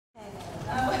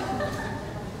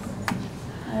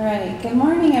Good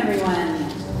morning, everyone.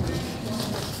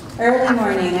 Early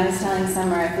morning. I was telling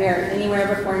Summer, if you're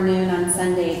anywhere before noon on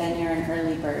Sunday, then you're an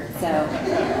early bird. So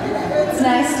it's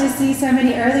nice to see so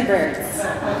many early birds.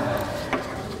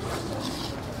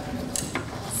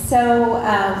 So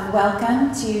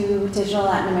welcome to Digital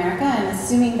Latin America. I'm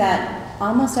assuming that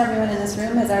almost everyone in this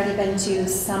room has already been to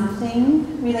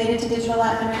something related to Digital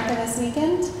Latin America this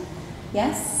weekend.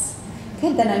 Yes?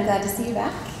 Good, then I'm glad to see you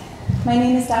back. My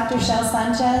name is Dr. Shel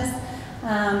Sanchez.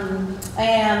 I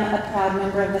am a proud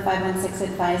member of the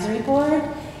 516 Advisory Board,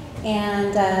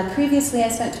 and previously I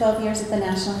spent 12 years at the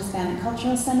National Hispanic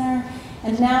Cultural Center,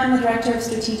 and now I'm the Director of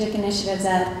Strategic Initiatives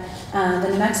at the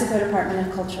New Mexico Department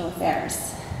of Cultural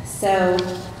Affairs. So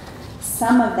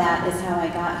some of that is how I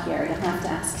got here. You'll have to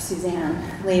ask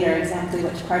Suzanne later exactly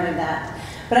which part of that.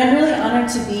 But I'm really honored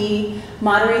to be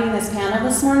moderating this panel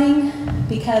this morning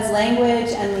because language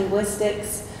and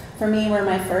linguistics for me were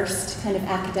my first kind of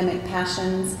academic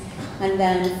passions. And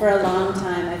then for a long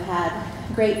time I've had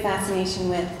great fascination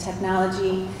with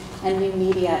technology and new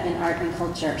media in art and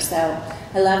culture. So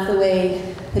I love the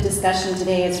way the discussion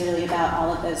today is really about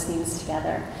all of those things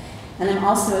together. And I'm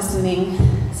also assuming,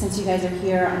 since you guys are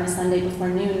here on a Sunday before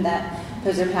noon, that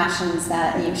those are passions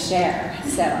that you share.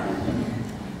 So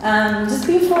just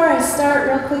before I start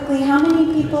real quickly, how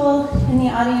many people in the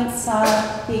audience saw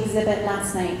the exhibit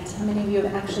last night? How many of you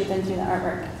have actually been through the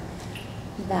artwork?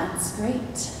 That's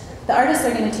great. The artists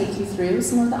are going to take you through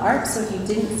some of the art, so if you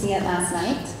didn't see it last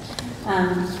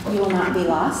night, you will not be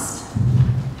lost.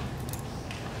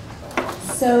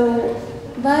 So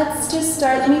let's just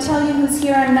start. Let me tell you who's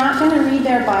here. I'm not going to read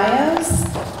their bios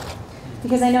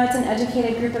because I know it's an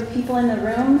educated group of people in the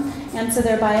room, and so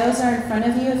their bios are in front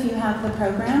of you if you have the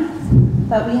program.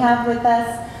 But we have with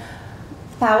us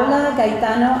Paula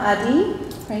Gaetano Adi,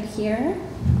 right here,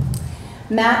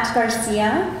 Matt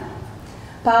Garcia,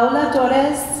 Paula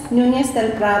Torres Núñez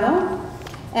del Prado,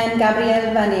 and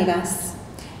Gabriel Vanegas.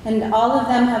 And all of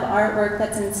them have artwork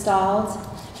that's installed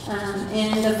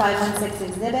in the 516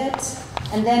 exhibit.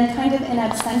 And then kind of in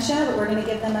absentia, but we're going to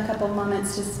give them a couple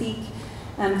moments to speak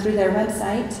through their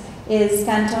website, is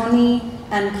Cantoni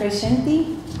and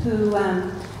Crescenti, who,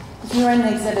 if you were in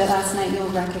the exhibit last night, you'll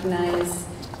recognize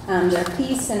their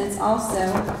piece, and it's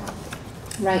also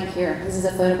right here. This is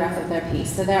a photograph of their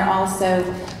piece. So they're also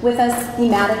with us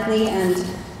thematically and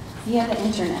via the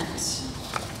internet.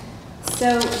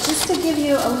 So just to give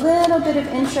you a little bit of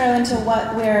intro into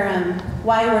what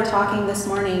why we're talking this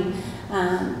morning,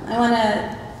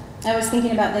 I was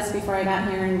thinking about this before I got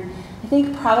here, and I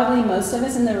think probably most of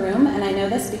us in the room, and I know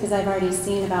this because I've already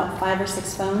seen about 5 or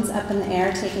 6 phones up in the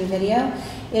air taking video,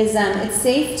 is it's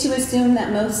safe to assume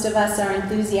that most of us are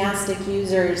enthusiastic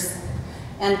users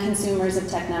and consumers of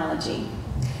technology.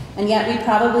 And yet we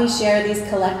probably share these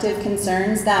collective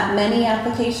concerns that many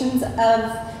applications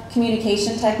of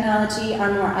communication technology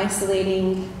are more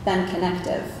isolating than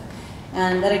connective.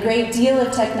 And that a great deal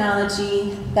of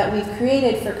technology that we've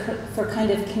created for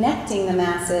kind of connecting the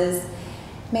masses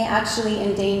may actually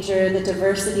endanger the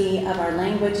diversity of our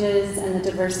languages and the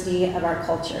diversity of our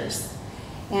cultures.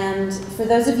 And for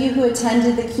those of you who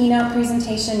attended the keynote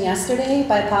presentation yesterday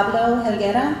by Pablo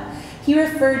Helguera, he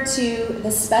referred to the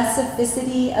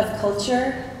specificity of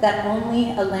culture that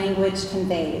only a language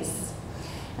conveys.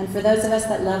 And for those of us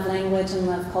that love language and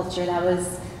love culture,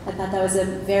 I thought that was a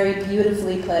very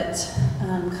beautifully put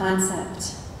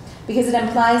concept, because it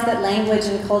implies that language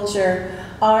and culture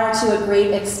are to a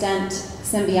great extent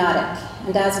symbiotic,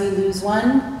 and as we lose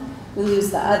one, we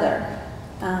lose the other,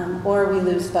 or we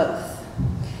lose both.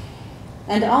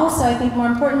 And also, I think more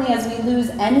importantly, as we lose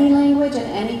any language and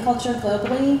any culture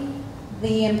globally,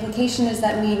 the implication is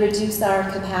that we reduce our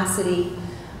capacity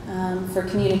for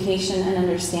communication and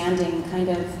understanding kind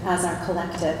of as our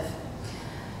collective.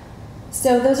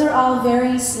 So those are all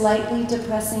very slightly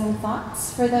depressing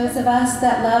thoughts for those of us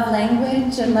that love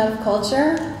language and love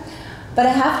culture. But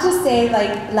I have to say,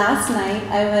 like last night,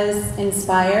 I was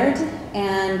inspired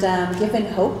and given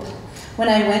hope when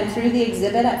I went through the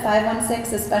exhibit at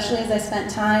 516, especially as I spent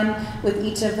time with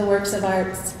each of the works of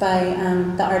art by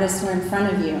the artists who are in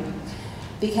front of you.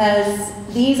 Because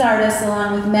these artists,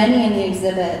 along with many in the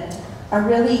exhibit, are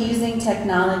really using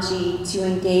technology to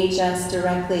engage us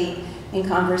directly in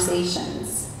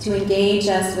conversations, to engage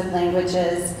us with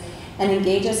languages, and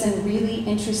engage us in really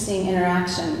interesting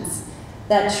interactions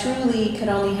that truly could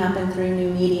only happen through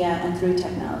new media and through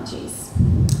technologies.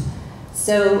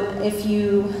 So if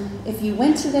you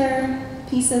went to their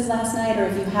pieces last night, or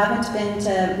if you haven't been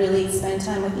to really spend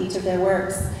time with each of their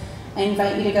works, I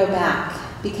invite you to go back,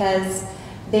 because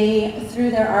they,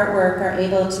 through their artwork, are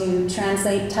able to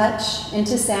translate touch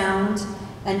into sound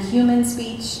and human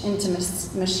speech into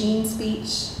machine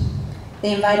speech.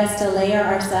 They invite us to layer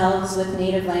ourselves with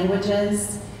native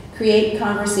languages, create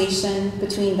conversation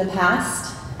between the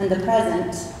past and the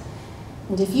present,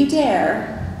 and if you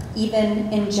dare, even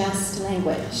ingest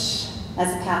language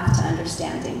as a path to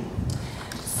understanding.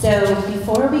 So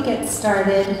before we get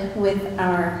started with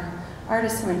our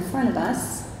artists who are in front of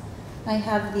us, I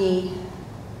have the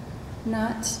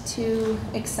not too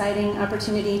exciting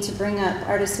opportunity to bring up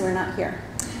artists who are not here.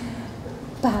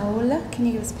 Paola, can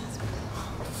you give us a password?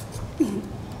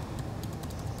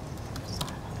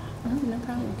 Oh, no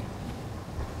problem.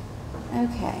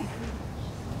 Okay.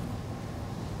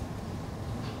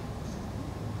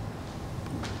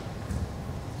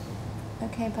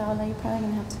 Okay, Paola, you're probably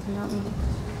gonna have to come help me.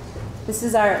 This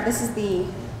is the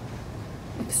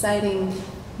exciting,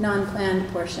 non-planned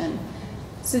portion.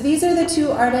 So these are the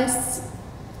two artists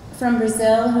from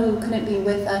Brazil who couldn't be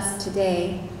with us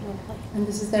today. And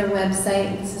this is their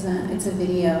website. It's a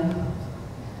video.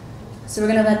 So we're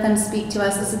going to let them speak to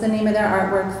us. This is the name of their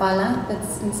artwork, Fala,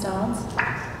 that's installed.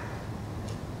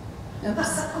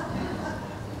 Oops.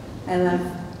 I love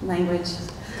language,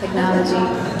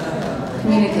 technology,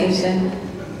 communication.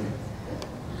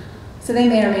 So they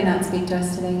may or may not speak to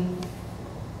us today.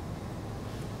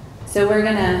 So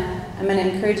I'm going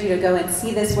to encourage you to go and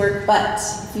see this work, but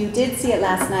if you did see it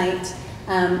last night,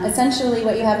 essentially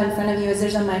what you have in front of you is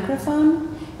there's a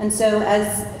microphone, and so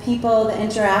as people, the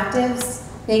interactives,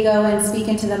 they go and speak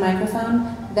into the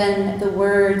microphone, then the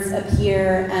words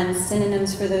appear and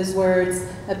synonyms for those words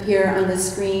appear on the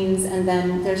screens, and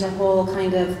then there's a whole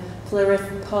kind of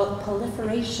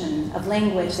proliferation of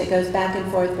language that goes back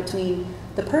and forth between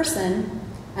the person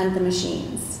and the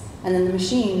machines, and then the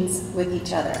machines with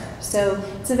each other. So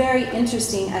it's a very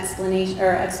interesting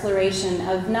exploration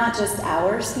of not just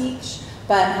our speech,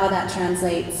 but how that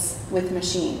translates with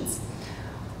machines,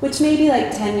 which maybe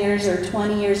like 10 years or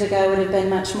 20 years ago would have been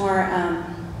much more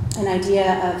an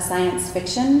idea of science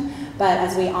fiction, but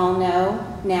as we all know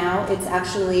now, it's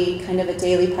actually kind of a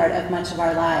daily part of much of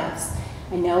our lives.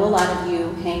 I know a lot of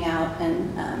you hang out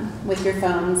and with your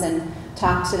phones and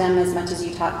talk to them as much as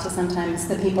you talk to sometimes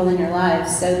the people in your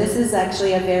lives. So this is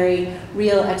actually a very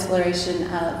real exploration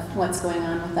of what's going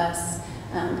on with us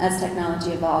as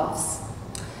technology evolves.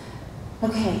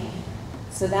 Okay,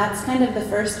 so that's kind of the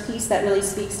first piece that really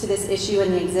speaks to this issue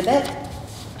in the exhibit.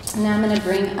 And now I'm going to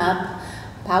bring up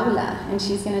Paula, and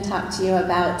she's going to talk to you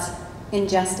about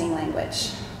ingesting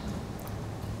language.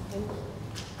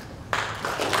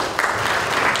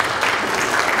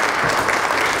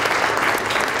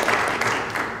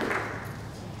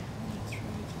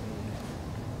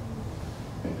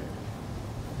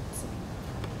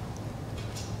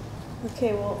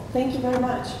 Okay, well, thank you very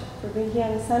much for being here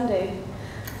on Sunday.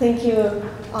 Thank you,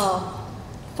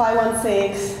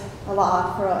 516, a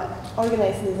lot for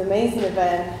organizing this amazing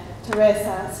event.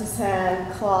 Teresa,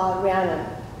 Suzanne, Claude, Rhiannon,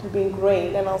 for being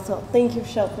great. And also, thank you,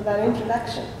 Michelle, for that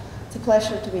introduction. It's a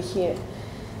pleasure to be here.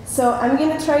 So I'm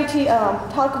going to try to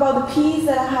talk about the piece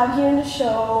that I have here in the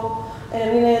show, and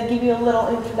I'm going to give you a little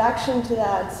introduction to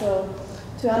that, so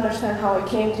to understand how I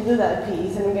came to do that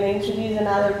piece. And I'm going to introduce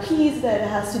another piece that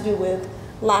has to do with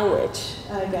language,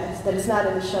 I guess, that is not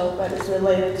in the show, but it's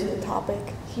related to the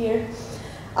topic here.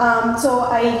 So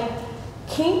I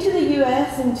came to the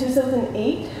US in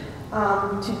 2008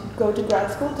 to go to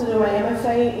grad school to do my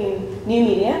MFA in New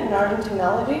Media and Art and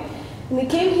Technology. And I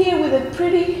came here with a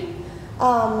pretty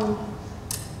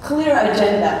clear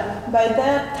agenda. By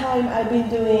that time, I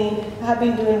have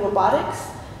been doing robotics,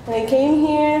 and I came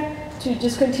here to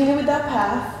just continue with that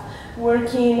path,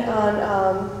 working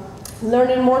on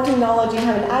learning more technology,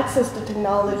 having access to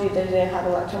technology that I didn't have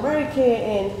in Latin America,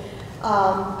 and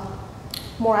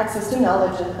more access to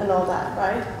knowledge and all that,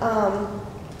 right?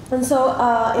 And so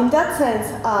in that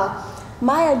sense,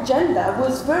 my agenda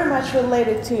was very much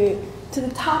related to the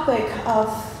topic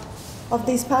of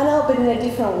this panel, but in a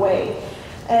different way.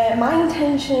 My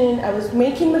intention, I was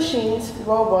making machines,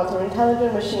 robots or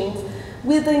intelligent machines,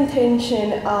 with the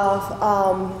intention of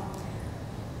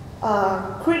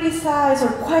criticize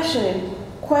or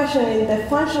questioning the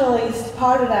functionalist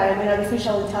paradigm in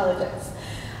artificial intelligence,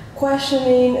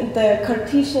 questioning the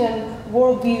Cartesian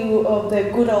worldview of the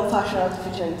good old-fashioned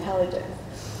artificial intelligence.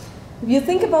 If you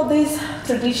think about this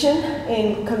tradition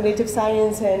in cognitive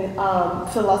science and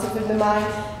philosophy of the mind,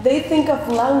 they think of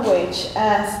language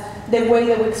as the way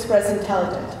that we express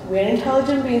intelligence. We are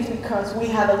intelligent beings because we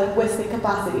have a linguistic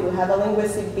capacity, we have a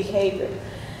linguistic behavior.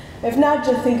 If not,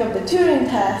 just think of the Turing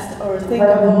test, or think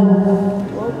of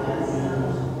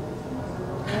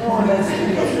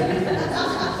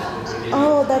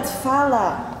oh, that's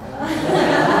Fala.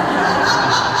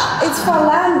 It's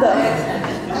falando.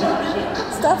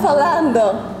 Está falando.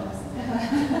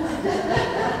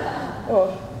 Oh,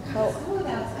 how?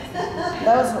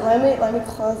 That was. Let me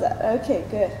close that. Okay,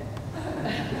 good.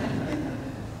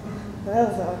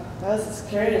 That was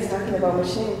scary. It's talking about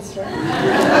machines, right?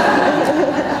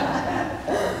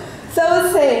 So I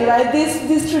was saying, right,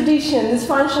 this tradition, this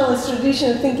functionalist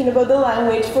tradition of thinking about the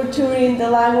language, for Turing, the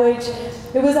language,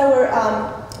 it was our,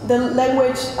 the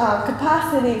language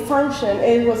capacity function,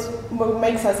 it was what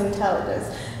makes us intelligent.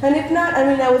 And if not, I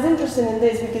mean, I was interested in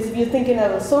this because if you're thinking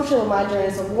of a social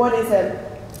imaginaries of what is an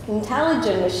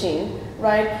intelligent machine,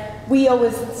 right, we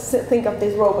always think of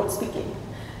this robot speaking.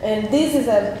 And this is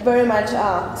a very much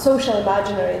social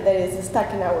imaginary that is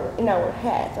stuck in our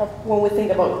head when we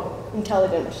think about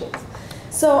intelligent machines.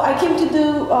 So I came to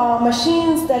do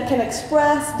machines that can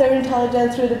express their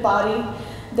intelligence through the body,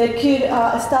 that could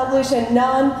establish a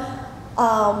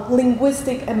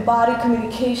non-linguistic embodied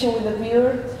communication with the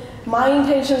viewer. My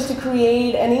intention is to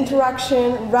create an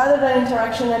interaction, rather than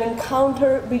interaction, an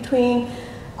encounter between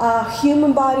a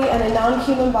human body and a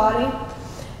non-human body,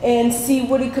 and see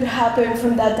what it could happen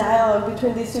from that dialogue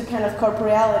between these two kind of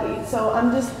corporealities. So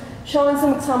I'm just showing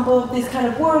some example of this kind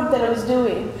of work that I was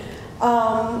doing.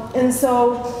 And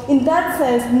so in that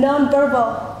sense,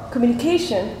 non-verbal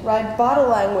communication, right, body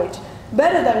language,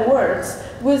 better than words,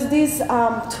 was this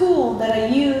tool that I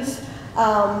used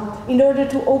in order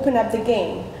to open up the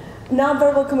game.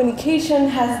 Non-verbal communication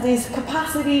has this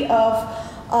capacity of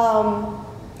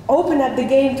open up the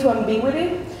game to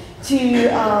ambiguity,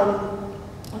 to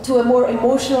a more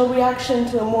emotional reaction,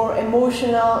 to a more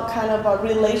emotional kind of a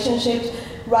relationship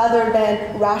rather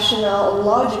than rational or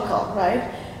logical, right?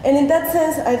 And in that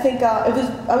sense, I think I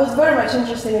was very much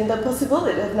interested in the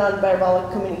possibility of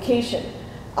nonverbal communication.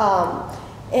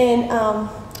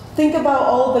 Think about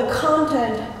all the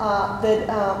content that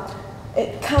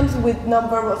it comes with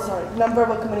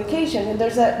nonverbal communication. And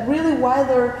there's a really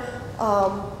wider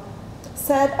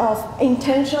set of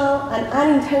intentional and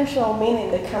unintentional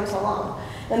meaning that comes along.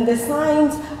 And the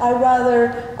signs are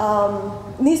rather,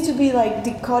 needs to be like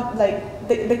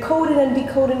the coding and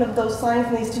decoding of those signs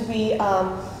needs to be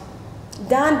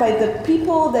done by the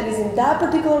people that is in that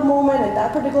particular moment, in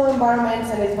that particular environment,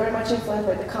 and is very much influenced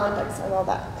by the context and all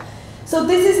that. So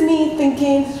this is me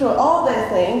thinking through all the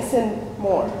things and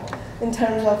more in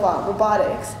terms of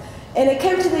robotics. And I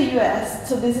came to the US,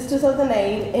 so this is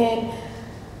 2008, and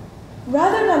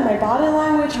rather than my body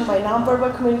language or my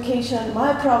nonverbal communication,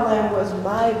 my problem was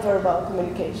my verbal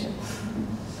communication.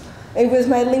 It was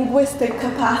my linguistic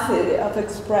capacity of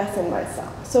expressing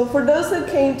myself. So for those who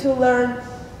came to learn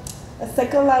a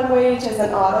second language as an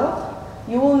adult,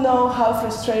 you will know how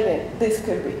frustrating this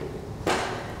could be.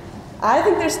 I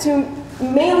think there's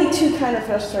mainly two kind of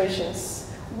frustrations.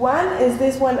 One is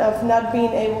this one of not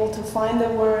being able to find the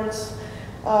words,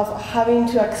 of having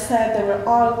to accept that we're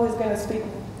always going to speak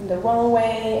the wrong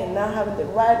way and not having the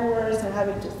right words and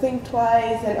having to think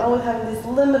twice and always having this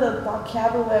limited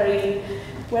vocabulary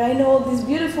where I know all these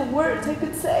beautiful words I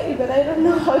could say, but I don't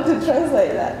know how to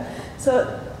translate that.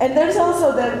 So, and there's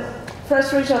also the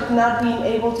frustration of not being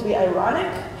able to be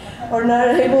ironic or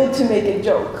not able to make a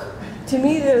joke. To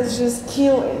me, that was just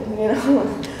killing, you know.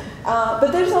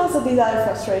 But there's also this other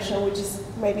frustration, which is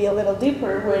maybe a little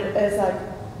deeper, where it's like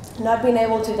not being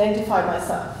able to identify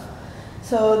myself.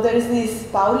 So there's this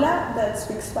Paula that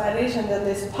speaks Spanish, and then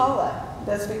there's Paula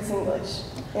that speaks English,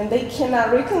 and they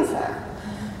cannot reconcile.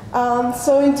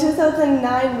 So in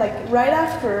 2009, like right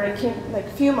after, I came, like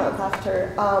a few months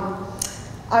after,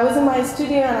 I was in my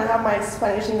studio and I have my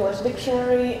Spanish-English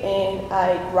dictionary, and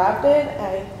I grabbed it,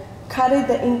 I cut it,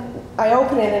 I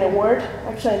opened it in a Word,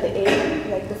 actually in the A,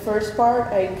 like the first part,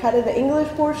 I cut it the English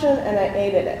portion and I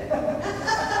edited it.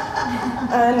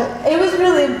 And it was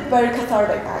really a very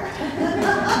cathartic act.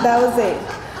 That was it.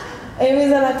 It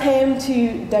was an attempt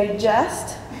to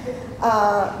digest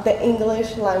the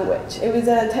English language. It was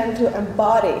an attempt to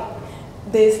embody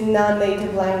this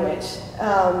non-native language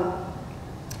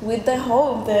with the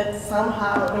hope that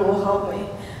somehow it will help me.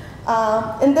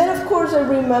 And then, of course, I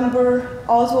remember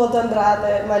Oswald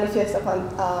Andrade Manifesto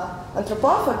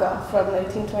Antropófago from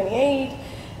 1928,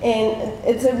 and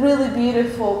it's a really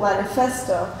beautiful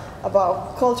manifesto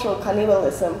about cultural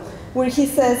cannibalism, where he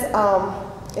says,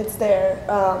 it's there,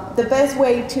 the best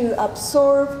way to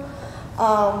absorb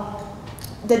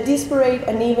the disparate,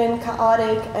 uneven,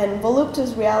 chaotic, and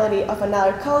voluptuous reality of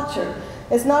another culture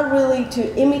is not really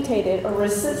to imitate it or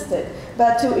resist it,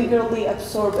 but to eagerly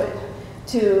absorb it,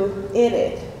 to eat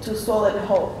it, to swallow it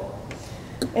whole.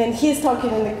 And he's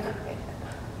talking in the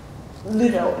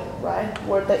literally. right?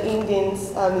 What the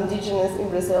Indians, indigenous in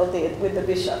Brazil did with the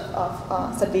Bishop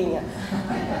of Sardinia.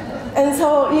 And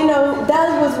so, you know,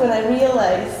 that was when I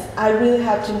realized I really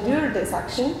have to endure this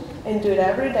action and do it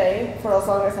every day for as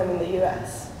long as I'm in the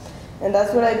US. And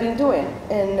that's what I've been doing.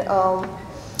 And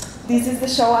this is the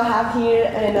show I have here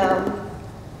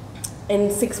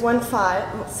in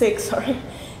 615, sorry.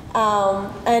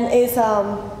 And it's,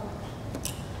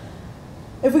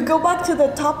 if we go back to the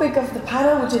topic of the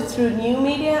panel, which is through new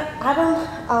media,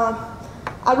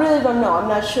 I really don't know. I'm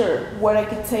not sure what I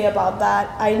could say about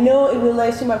that. I know it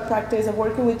relates to my practice of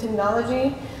working with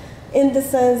technology in the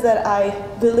sense that I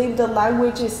believe the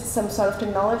language is some sort of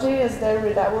technology, as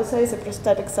Derrida will say, it's a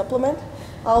prosthetic supplement.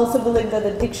 I also believe that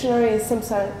the dictionary is some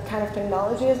sort of kind of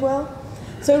technology as well.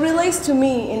 So it relates to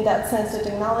me in that sense to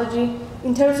technology.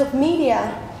 In terms of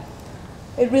media,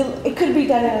 it could be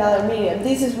done in another medium.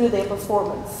 This is really a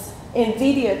performance. And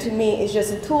video, to me, is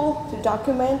just a tool to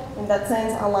document. In that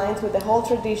sense, aligns with the whole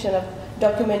tradition of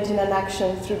documenting an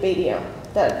action through video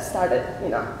that started, you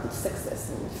know, in the 60s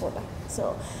and before that.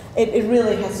 So it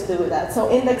really has to do with that. So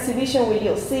in the exhibition, what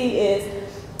you'll see is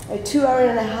a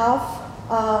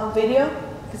 2.5-hour video.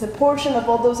 Because a portion of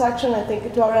all those actions, I think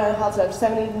 2.5 hours,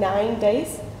 79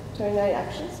 days, 29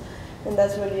 actions. And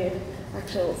that's what you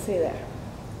actually will see there.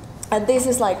 And this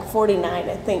is like 49,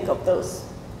 I think, of those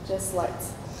just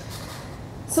slides.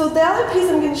 So the other piece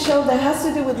I'm going to show that has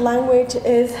to do with language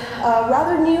is a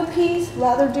rather new piece,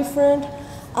 rather different.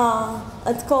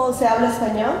 It's called Se Habla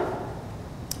Español.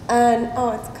 And,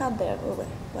 oh, it's cut there,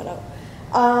 whatever.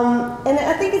 And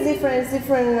I think it's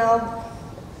different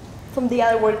from the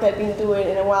other work that I've been doing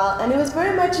in a while. And it was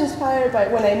very much inspired by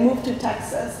when I moved to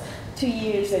Texas 2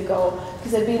 years ago,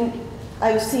 because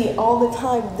I see all the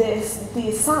time this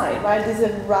sign, right? This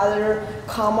is a rather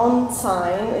common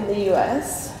sign in the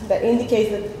US that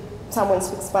indicates that someone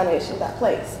speaks Spanish in that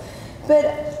place.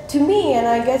 But to me, and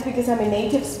I guess because I'm a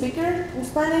native speaker in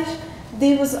Spanish,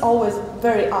 this was always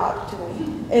very odd to me.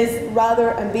 It's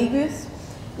rather ambiguous.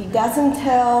 It doesn't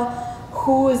tell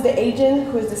who is the agent,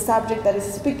 who is the subject that is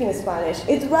speaking Spanish.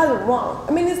 It's rather wrong.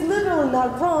 I mean, it's literally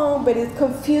not wrong, but it's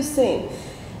confusing.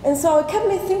 And so it kept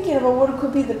me thinking about what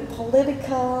could be the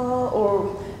political,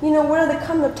 or, you know, what are the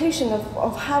connotations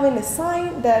of having a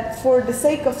sign that, for the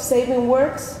sake of saving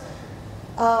works,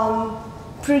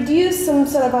 produce some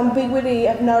sort of ambiguity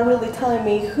of not really telling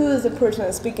me who is the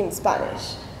person speaking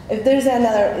Spanish. If there's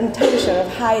another intention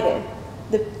of hiding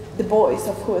the voice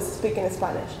of who is speaking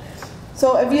Spanish.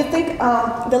 So if you think,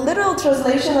 the literal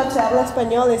translation of Se Habla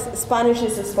Español is Spanish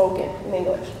is spoken in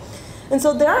English. And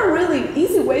so there are really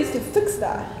easy ways to fix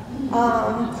that.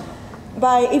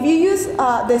 If you use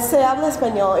the Se Habla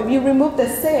Español, if you remove the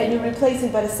se and you replace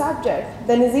it by the subject,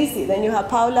 then it's easy. Then you have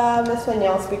Paula habla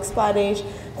español, speaks Spanish,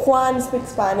 Juan speaks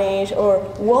Spanish, or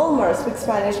Walmart speaks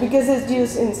Spanish, because it's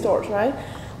used in stores, right?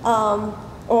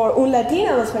 Or un latino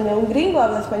habla español, un gringo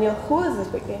habla español, who is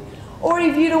speaking? Or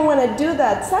if you don't want to do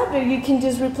that subject, you can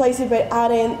just replace it by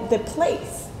adding the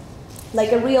place,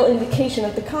 like a real indication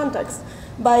of the context,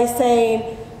 by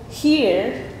saying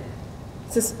here,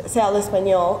 se habla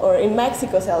español, or in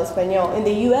Mexico se habla español, in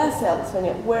the US se habla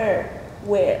español, where.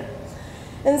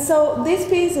 And so this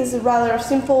piece is a rather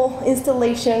simple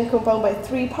installation composed by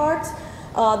 3 parts.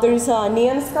 There is a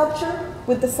neon sculpture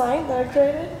with the sign that I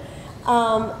created.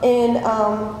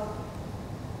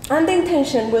 And the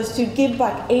intention was to give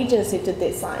back agency to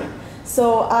this sign.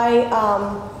 So I'm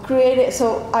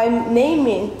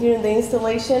naming during the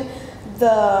installation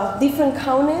the different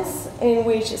counties in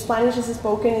which Spanish is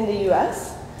spoken in the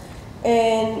US.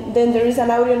 And then there is an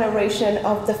audio narration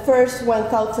of the first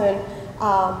 1,000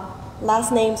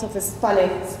 last names of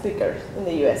Hispanic speakers in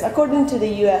the US, according to the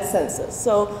US Census.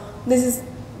 So this is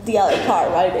the other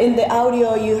part, right? In the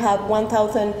audio, you have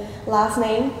 1,000 last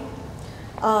names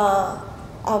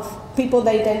of people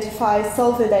that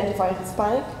self-identify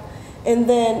Hispanic. And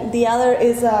then the other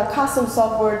is a custom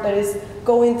software that is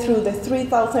going through the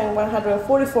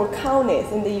 3,144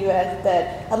 counties in the US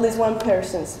that at least one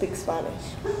person speaks Spanish.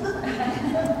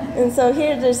 And so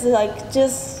here there's like I'm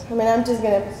just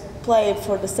gonna play it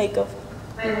for the sake of.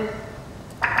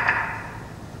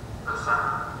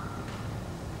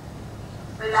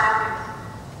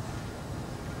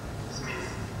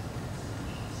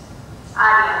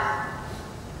 Arias,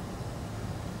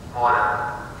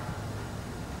 Mora,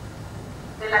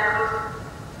 De la Cruz,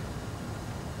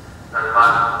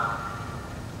 Galván,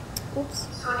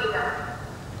 Zúñiga.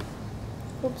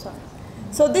 Oops, sorry.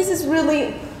 So this is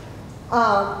really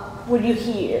what you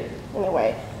hear, in a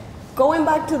way. Going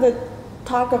back to the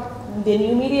talk of the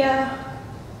new media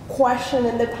question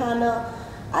in the panel,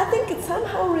 I think it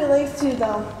somehow relates to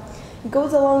It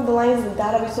goes along the lines of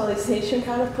data visualization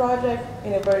kind of project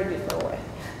in a very different way.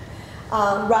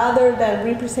 Rather than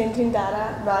representing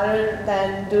data, rather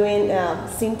than doing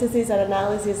synthesis and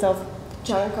analysis of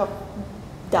chunk of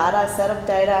data, a set of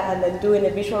data, and then doing a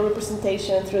visual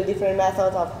representation through different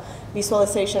methods of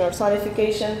visualization or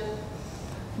sonification,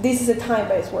 this is a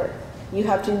time-based work. You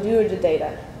have to endure the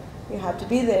data. You have to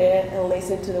be there and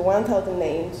listen to the 1,000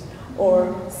 names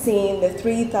or seeing the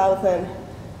 3,000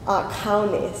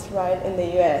 counties, right, in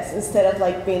the US, instead of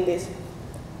like being this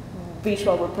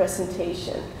visual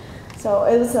representation. So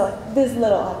it was this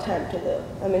little attempt to do.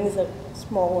 I mean, it's a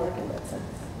small work in that sense.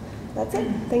 That's it.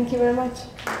 Thank you very much.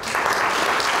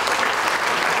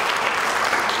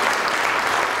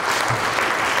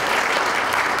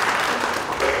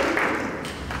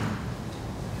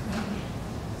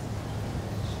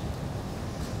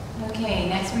 Okay,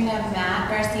 next we're going to have Matt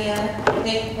Garcia.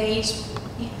 They each,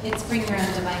 it's bring your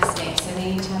own device day, so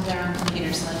they each have their own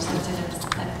computer, so I'll just have to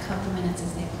a couple minutes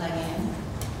as they plug in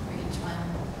for each one.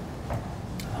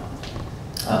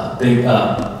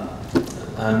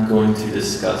 I'm going to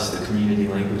discuss the community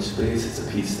language space. It's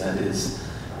a piece that is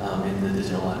in the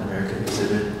Digital Latin America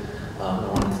exhibit. I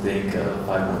want to thank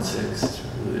 516. It's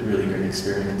a really great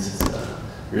experience. It's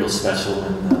real special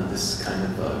when this kind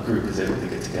of group is able to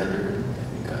get together, and I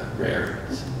think rare.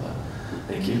 So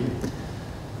thank you.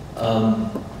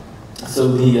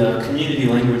 So the community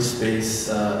language space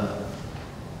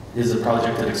is a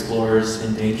project that explores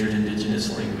endangered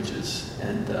indigenous languages,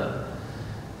 and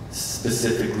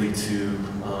specifically to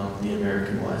the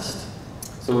American West.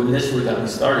 So initially got me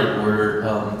started were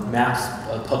maps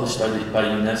published by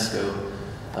UNESCO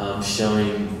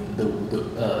showing the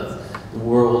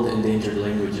world endangered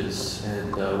languages,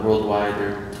 and worldwide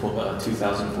there are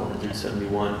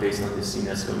 2,471 based on this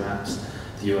UNESCO maps.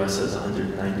 The US has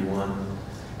 191,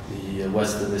 the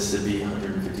west of Mississippi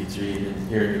 153, and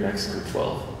here in New Mexico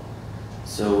 12.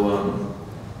 So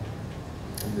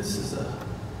and this is a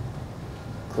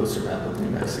closer map of New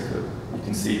Mexico. You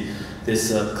can see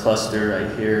this cluster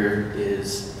right here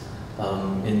is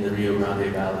in the Rio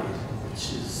Grande Valley,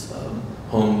 which is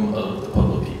home of the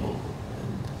Pueblo people.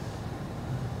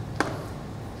 And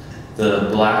the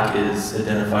black is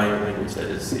identifying a language that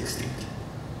is extinct.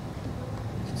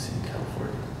 You can see in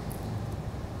California.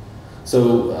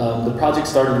 So the project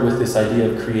started with this idea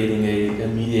of creating a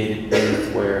mediated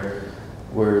booth where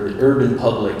the urban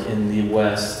public in the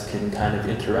West can kind of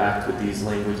interact with these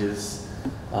languages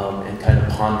and kind of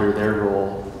ponder their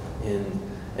role in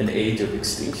an age of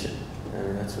extinction.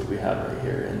 And that's what we have right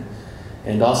here.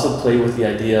 And also play with the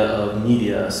idea of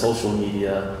media, social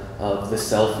media, of the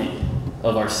selfie,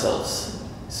 of ourselves.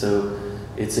 So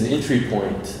it's an entry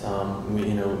point.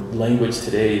 Language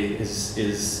today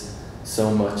is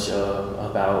so much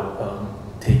about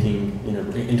taking,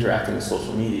 interacting with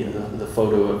social media, the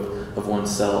photo of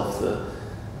oneself, the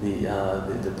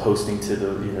posting to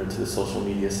the social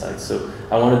media sites. So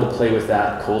I wanted to play with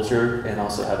that culture and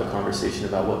also have a conversation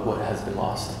about what has been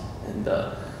lost. And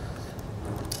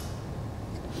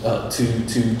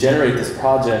to generate this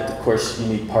project, of course, you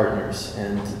need partners.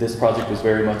 And this project was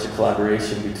very much a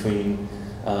collaboration between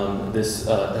a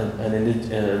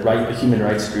human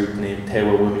rights group named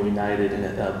Tewa Women United,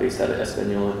 and based out of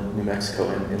Española in New Mexico,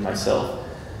 and myself.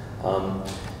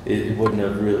 It wouldn't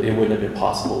have been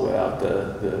possible without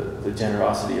the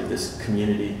generosity of this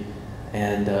community.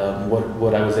 And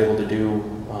what I was able to do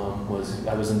was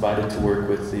I was invited to work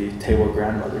with the Tewa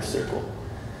Grandmother Circle.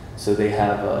 So they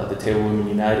have the Tewa Women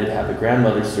United have a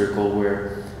grandmother circle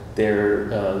where they're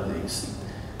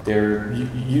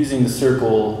using the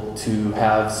circle to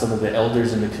have some of the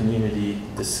elders in the community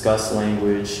discuss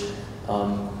language,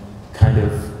 kind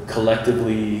of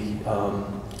collectively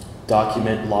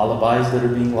document lullabies that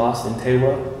are being lost in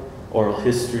Tewa, oral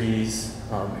histories,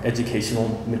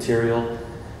 educational material.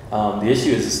 The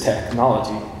issue is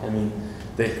technology. I mean,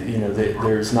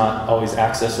 there's not always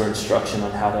access or instruction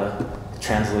on how to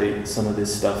translate some of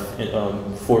this stuff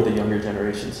for the younger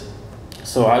generations.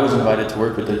 So I was invited to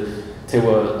work with the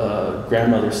Tewa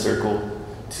Grandmother Circle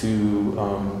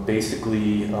to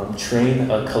basically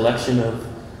train a collection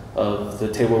of the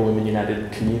Tewa Women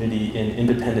United community in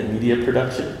independent media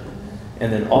production,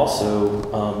 and then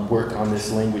also work on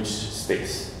this language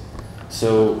space.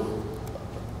 So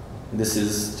this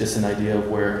is just an idea of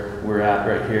where we're at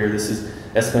right here. This is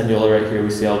Española right here.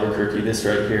 We see Albuquerque. This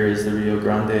right here is the Rio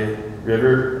Grande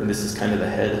River, and this is kind of the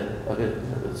head of it,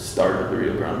 the start of the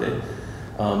Rio Grande.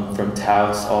 From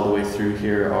Taos all the way through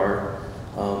here are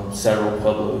several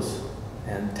pueblos,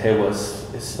 and Tewa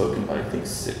is spoken by, I think,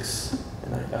 6,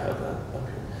 and I have that up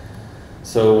here.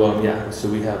 So so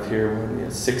we have here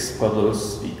 6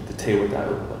 pueblos speak the Tewa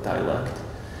dialect.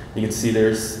 You can see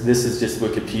this is just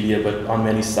Wikipedia, but on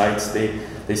many sites they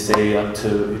say up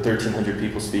to 1,300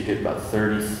 people speak it, about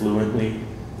 30 fluently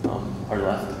are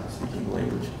left speaking the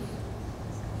language.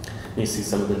 You see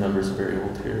some of the numbers are very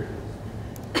old here.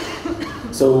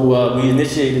 So we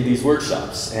initiated these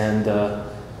workshops, and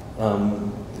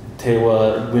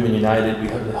Tewa Women United, we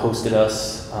hosted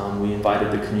us, we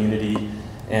invited the community,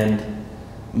 and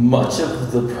much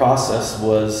of the process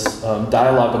was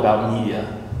dialogue about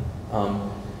media.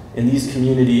 In these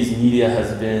communities, media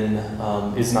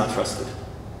is not trusted,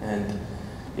 and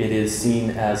it is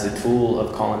seen as a tool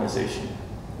of colonization.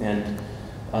 And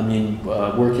I mean,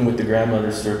 working with the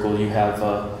grandmother circle, you have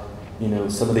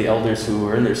some of the elders who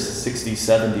were in their 60s,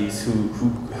 70s, who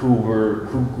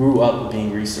grew up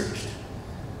being researched.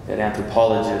 That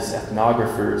anthropologists,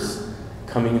 ethnographers,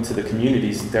 coming into the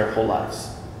communities their whole lives.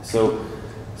 So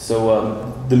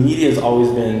the media has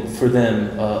always been, for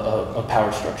them, a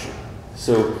power structure.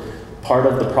 So part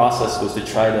of the process was to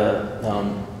try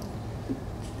to,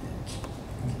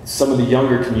 some of the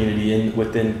younger community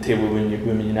within Tewa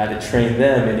Women United, train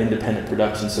them in independent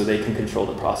production so they can control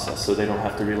the process, so they don't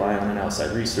have to rely on an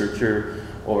outside researcher,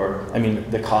 or, I mean,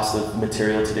 the cost of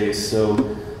material today is so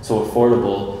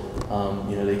affordable.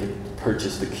 They could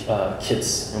purchase the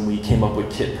kits, and we came up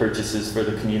with kit purchases for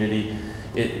the community.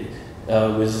 It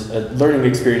was a learning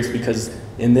experience because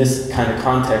in this kind of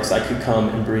context, I could come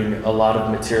and bring a lot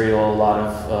of material, a lot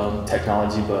of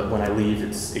technology, but when I leave,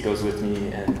 it goes with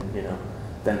me, and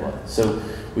then what? So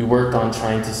we worked on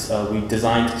trying to, we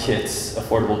designed kits,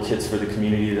 affordable kits for the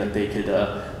community that they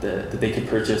could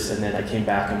purchase, and then I came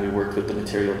back and we worked with the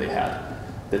material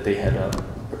that they had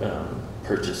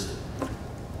purchased.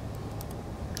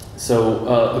 So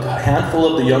a handful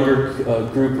of the younger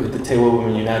group at the Tewa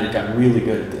Women United got really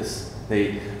good at this.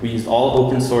 We used all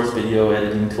open source video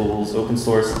editing tools, open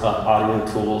source audio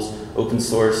tools, open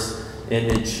source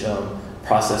image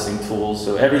processing tools.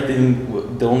 So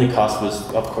everything, the only cost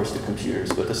was, of course, the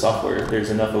computers, but the software,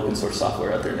 there's enough open source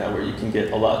software out there now where you can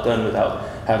get a lot done without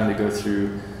having to go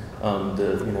through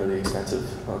the expensive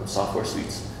software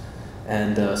suites.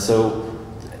 And so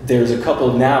there's a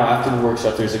couple now, after the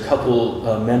workshop, there's a couple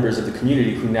members of the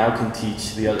community who now can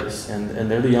teach the others. And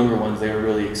they're the younger ones. They were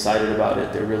really excited about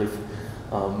it. They're really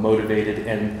motivated.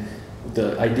 And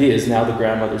the idea is now the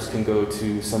grandmothers can go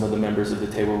to some of the members of the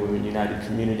Tewa Women United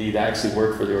community that actually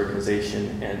work for the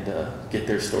organization and get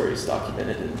their stories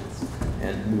documented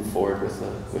and move forward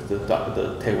with the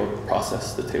Tewa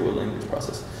process, the Tewa language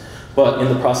process. But in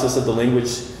the process of the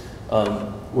language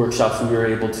workshops, we were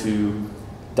able to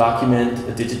document,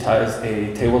 digitize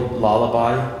a Tewa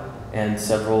lullaby and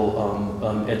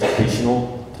several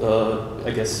educational,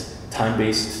 I guess,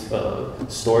 time-based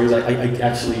stories. I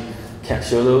actually can't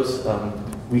show those.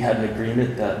 We had an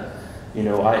agreement that, we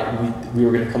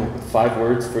were going to come up with 5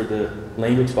 words for the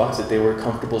language box that they were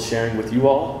comfortable sharing with you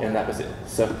all, and that was it.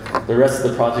 So the rest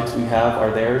of the projects we have are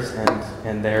theirs,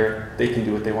 and they can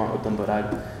do what they want with them, but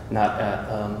I'm not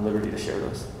at liberty to share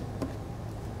those.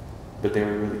 But they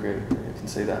were really great, I can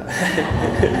say that.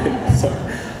 So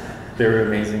they were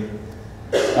amazing.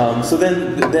 So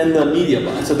then the media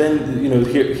box. So then,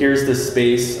 here's the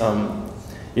space.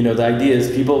 The idea is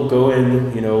people go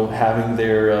in, having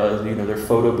their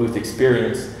photo booth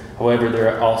experience. However,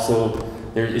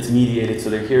 it's mediated,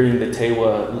 so they're hearing the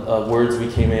Tewa words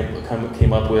we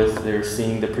came up with. They're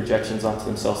seeing the projections onto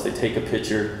themselves. They take a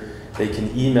picture. They can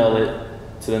email it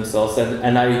to themselves.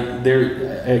 And I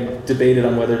debated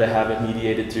on whether to have it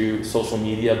mediated through social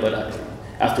media, but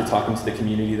after talking to the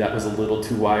community, that was a little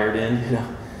too wired in,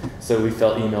 So we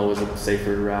felt email was a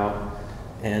safer route.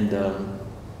 And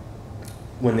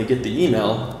when they get the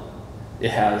email,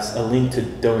 it has a link to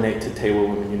donate to Tewa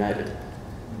Women United.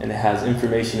 And it has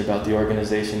information about the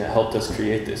organization that helped us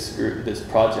create this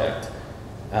project.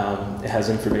 It has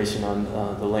information on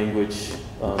the language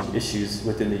issues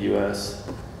within the U.S.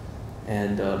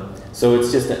 And so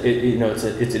it's just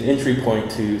it's an entry point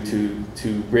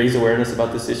to raise awareness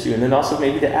about this issue, and then also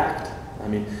maybe to act. I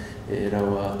mean,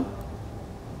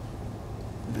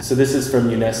 so this is from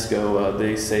UNESCO.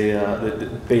 They say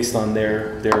that based on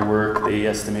their work, they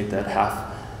estimate that half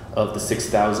of the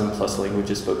 6,000 plus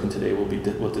languages spoken today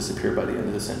will disappear by the end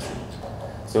of the century.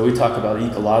 So we talk about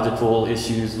ecological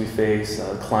issues we face,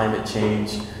 climate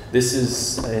change. This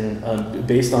is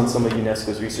based on some of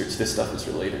UNESCO's research. This stuff is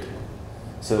related.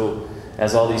 So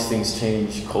as all these things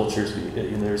change, cultures,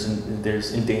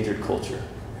 there's endangered culture,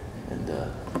 and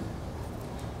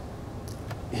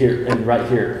right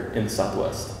here in the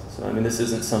Southwest. So I mean, this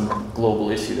isn't some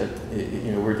global issue that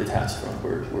we're detached from.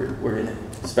 We're in it,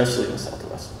 especially in the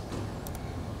Southwest.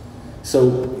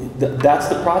 So that's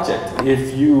the project.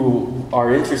 If you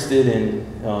are interested in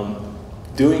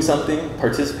doing something,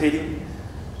 participating,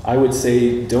 I would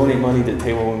say donate money to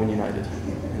Tewa Women United.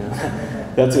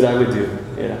 That's what I would do.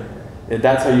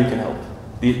 That's how you can help.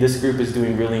 This group is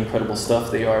doing really incredible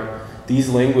stuff. These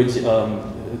language,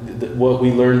 what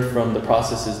we learned from the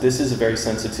process is this is a very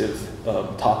sensitive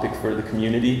topic for the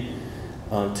community.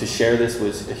 To share this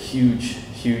was a huge,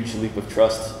 huge leap of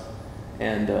trust.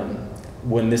 And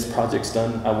when this project's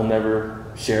done, I will never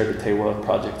share the Tewa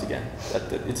project again.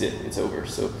 It's it. It's over.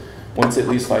 So once it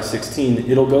leaves 516,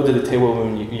 it'll go to the Tewa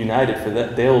Women United for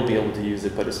that. They'll be able to use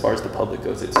it. But as far as the public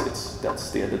goes, that's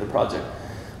the end of the project.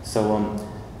 So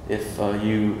if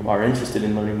you are interested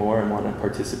in learning more and want to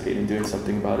participate in doing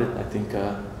something about it, I think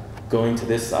going to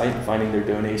this site and finding their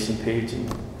donation page and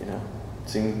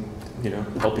seeing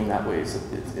helping that way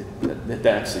that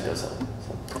actually does help.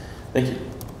 So, thank you.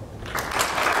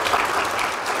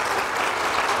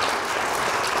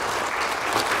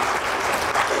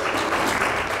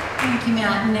 Thank you,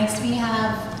 Matt. Next we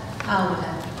have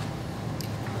Paola.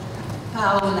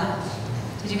 Paola.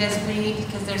 Did you guys read?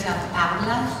 Because there's a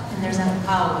Paola and there's a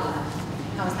Paola.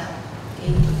 How was that?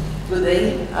 Okay. Good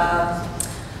day.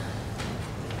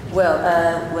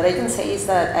 What I can say is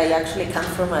that I actually come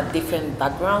from a different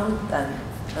background than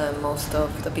most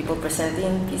of the people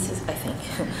presenting pieces, I think,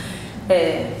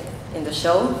 in the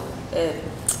show.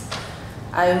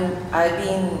 I've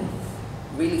been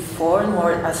really formed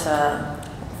more as a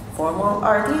formal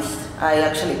artist. I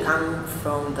actually come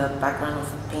from the background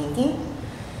of painting.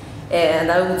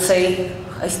 And I would say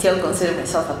I still consider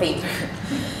myself a painter.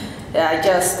 I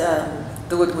just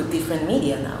do it with different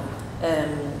media now.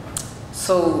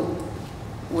 So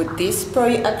with this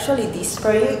project, actually this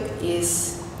project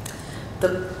is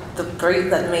the project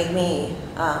that made me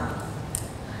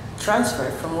transfer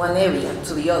from one area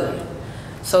to the other.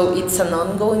 So it's an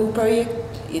ongoing project.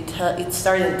 It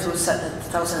started in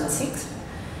 2006.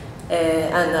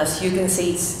 And as you can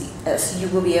see, as you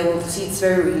will be able to see, it's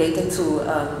very related to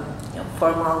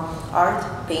formal art,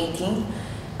 painting,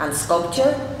 and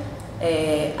sculpture,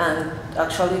 and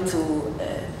actually to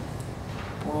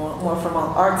more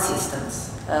formal art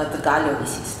systems, the gallery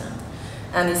system.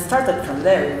 And it started from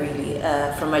there, really,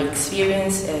 from my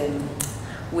experience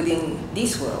within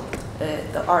this world,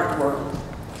 the art world,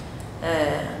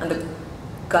 and the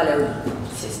gallery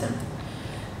system.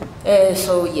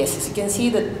 So yes, as you can see,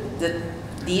 that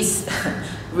this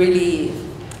really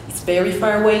is very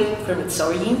far away from its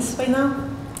origins by now.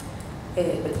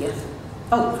 But yes.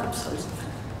 Oh, I'm sorry.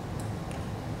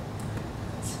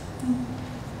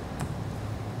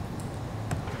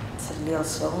 It's a little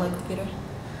slow, my computer.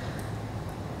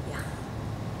 Yeah.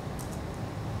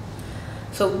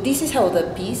 So this is how the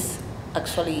piece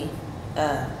actually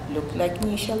looked like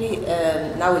initially.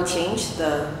 Now it changed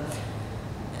the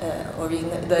code.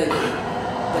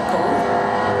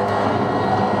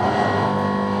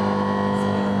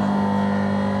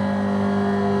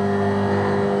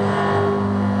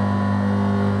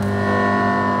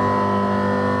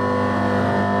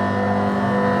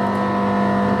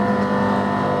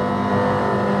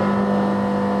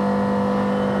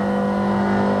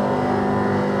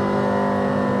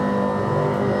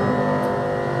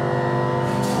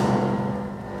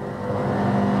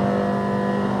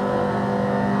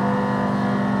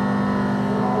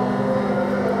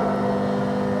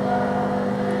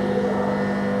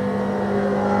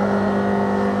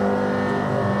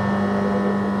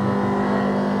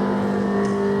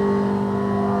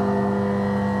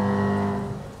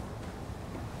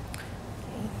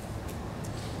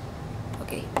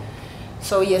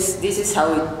 So yes, this is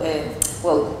how it,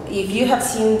 well, if you have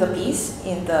seen the piece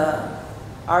in the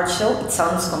art show, it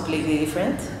sounds completely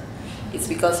different. It's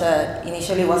because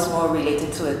initially it was more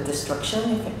related to a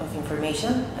destruction of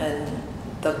information, and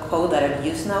the code that I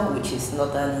use now, which is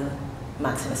not done in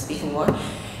maximum speed anymore,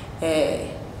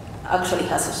 actually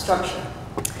has a structure.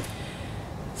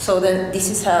 So then this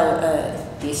is how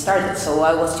this started. So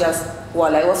I was just,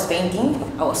 while I was painting,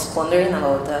 I was pondering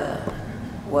about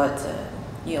what,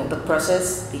 the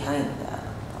process behind the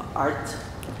art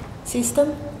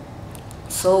system.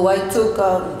 So I took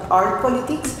art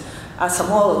politics as a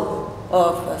model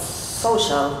of the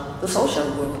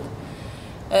social world.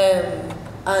 And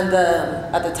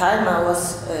at the time I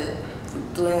was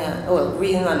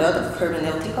reading a lot of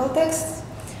hermeneutical texts.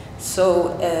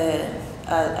 So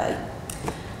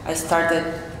I started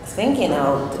thinking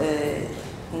about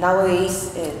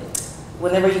nowadays,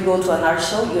 whenever you go to an art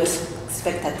show, you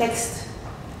expect a text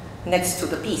next to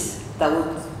the piece that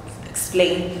would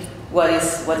explain what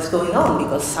is going on,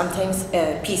 because sometimes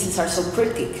pieces are so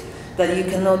cryptic that you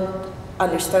cannot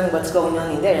understand what's going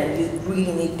on in there, and you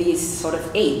really need this sort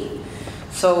of aid.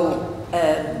 So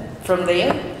from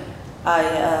there, I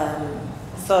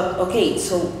thought, okay,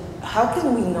 so how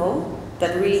can we know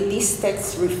that really this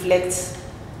text reflects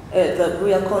the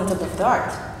real content of the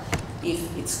art, if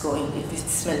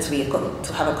it's meant to be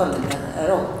to have a content at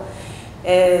all?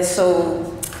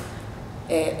 So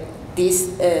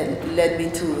this led me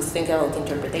to think about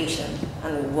interpretation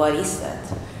and what is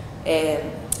that.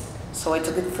 So I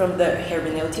took it from the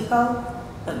hermeneutical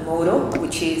motto,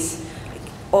 which is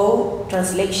all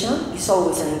translation is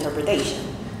always an interpretation,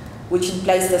 which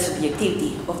implies the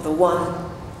subjectivity of the one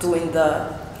doing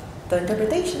the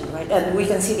interpretation, right? And we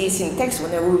can see this in text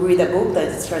whenever we read a book that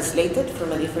is translated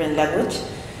from a different language.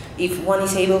 If one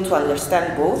is able to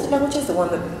understand both languages, the one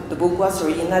that the book was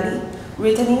originally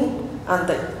written in and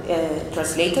the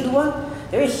translated one,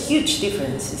 there are huge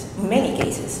differences in many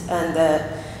cases. And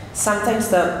sometimes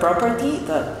the property,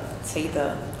 the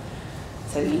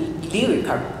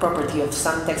lyrical property of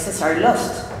some texts are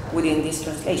lost within this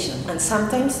translation. And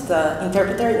sometimes the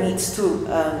interpreter needs to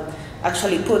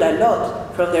actually put a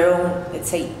lot from their own, let's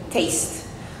say, taste,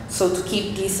 so to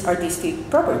keep this artistic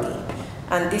property.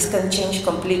 And this can change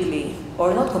completely,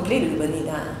 or not completely, but in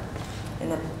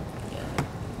a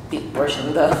big portion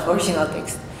of the original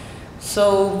text.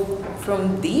 So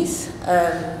from this,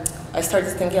 I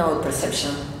started thinking about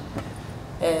perception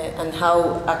and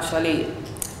how actually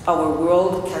our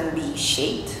world can be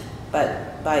shaped,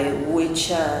 but by which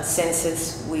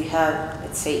senses we have,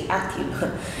 let's say, active,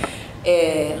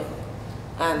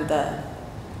 and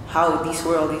how this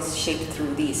world is shaped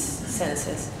through these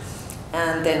senses.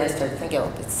 And then I started thinking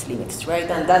about its limits, right?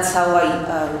 And that's how I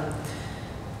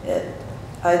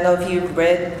don't know if you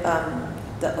read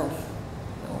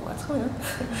what's going on?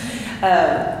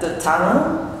 The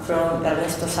Tunnel from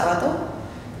Ernesto Sabato.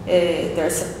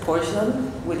 There's a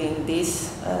portion within this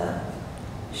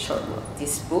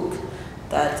this book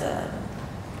that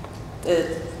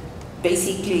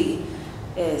basically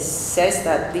says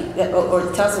that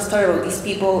or tells the story about these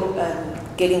people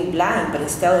getting blind, but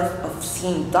instead of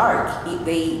seeing dark,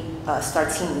 they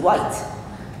start seeing white,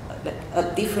 a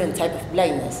different type of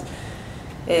blindness.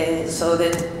 So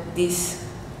that this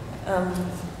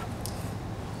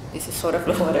is sort of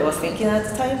what I was thinking at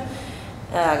the time.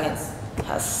 Again, it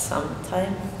has some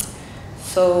time.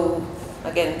 So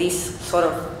again, this sort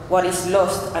of what is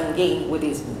lost and gained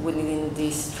within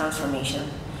this transformation.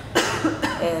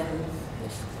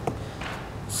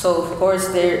 So of course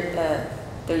there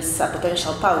is a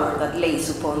potential power that lays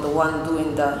upon the one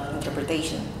doing the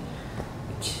interpretation,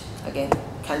 which again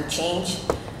can change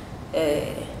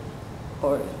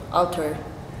or alter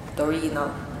the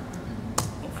original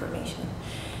information.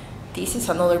 This is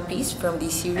another piece from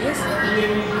this series.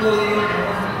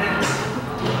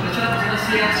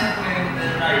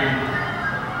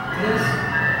 Entonces,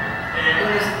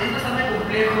 es bastante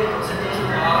complejo el concepto de su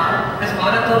trabajo.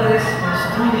 Ahora Torres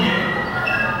construye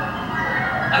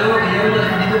algo que yo lo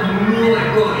definido como un nudo de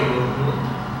código, ¿no?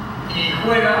 Y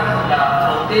juega con la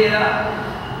frontera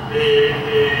de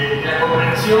la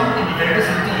comprensión en diferentes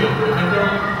sentidos. Por ejemplo,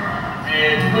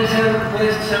 tú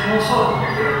puedes ser no sordo,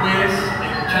 pero puedes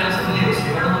escuchar los sonidos, sin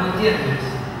embargo no lo entiendes, ¿no?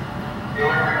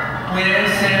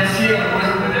 Puedes ser ciego, puedes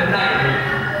entender el aire,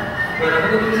 pero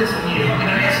tampoco tienes el sonido. En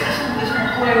realidad es un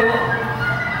juego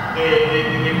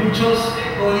de muchos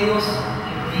códigos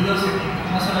incluidos en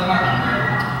una sola máquina, ¿no?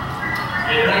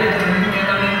 El braille te remite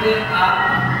inmediatamente a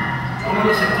cómo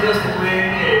los sentidos te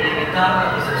pueden limitar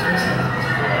las percepciones en las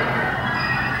cosas correctas.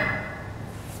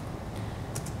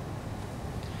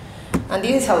 And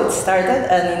this is how it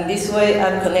started, and in this way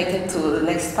I'm connected to the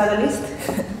next panelist.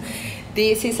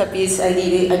 This is a piece I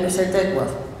did, I presented,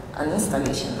 well, an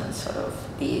installation I sort of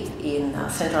did in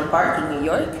Central Park in New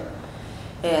York,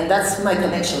 and that's my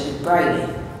connection with Braille.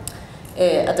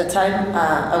 At the time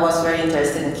I was very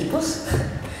interested in quipus.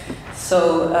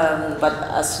 So, but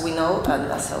as we know,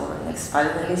 and as our next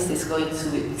panelist is going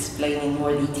to explain in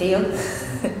more detail,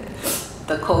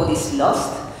 the code is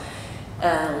lost.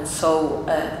 So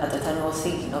at the time I was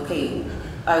thinking, okay,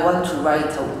 I want to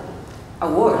write a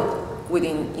word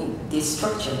within this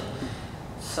structure.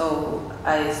 So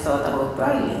I thought about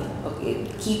Braille. Okay,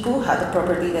 Quipu had the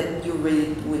property that you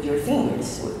read with your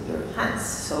fingers, with your hands.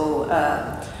 So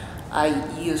I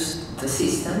used the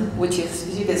system, which is,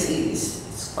 as you can see, is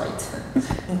quite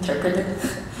interpreted.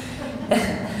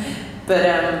 But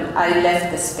I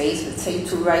left the space, let's say,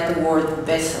 to write the word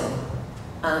vessel.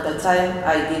 And at the time,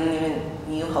 I didn't even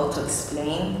knew how to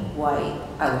explain why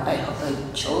I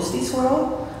chose this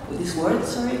word,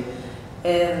 sorry.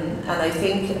 And I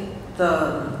think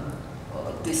the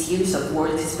series of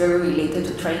words is very related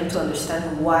to trying to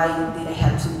understand why did I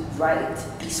have to write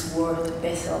this word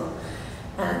vessel.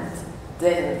 And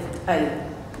then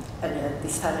at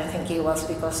this time I think it was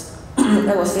because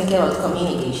I was thinking about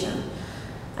communication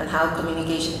and how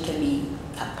communication can be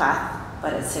a path,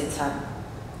 but at the same time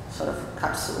sort of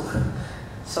capsule.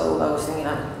 So I was thinking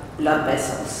of blood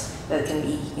vessels that can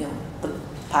be, the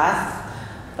path,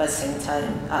 but at the same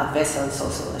time a vessel is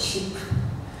also a ship.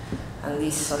 And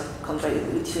this sort of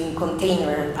contrast between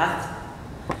container and path.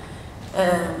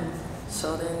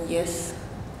 So then, yes,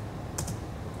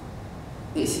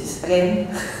 this is again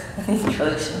an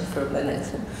introduction from the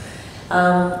next one.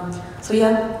 So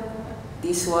yeah,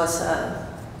 this was a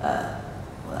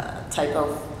type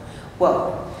of,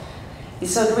 well,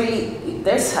 it's not really,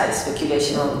 there's high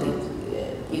speculation on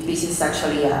if this is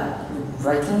actually a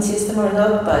writing system or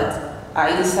not, but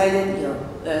I decided,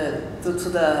 due to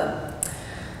the,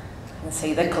 let's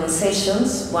say, the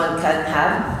concessions one can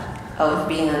have out of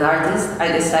being an artist,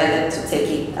 I decided to take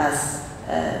it as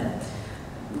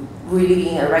really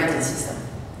being a writing system,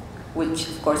 which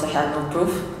of course I have no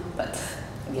proof, but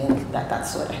again,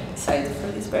 that's what I decided for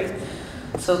this work.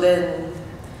 So then,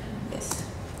 yes.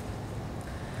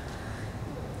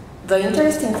 The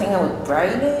interesting thing about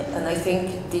Braille, and I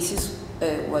think this is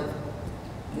what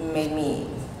made me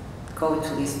go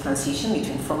to this transition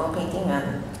between formal painting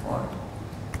and or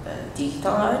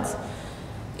digital art,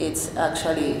 it's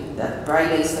actually that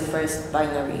Braille is the first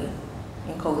binary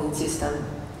encoding system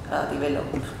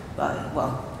developed by,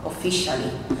 well,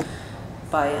 officially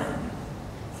by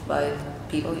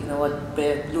people,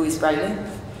 Louis Braille.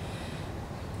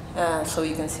 So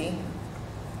you can see,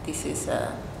 this is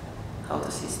how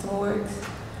the system works.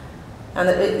 And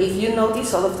if you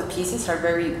notice, all of the pieces are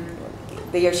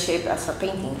they are shaped as a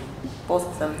painting, both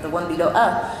of them, the one below.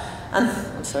 And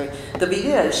I'm sorry, the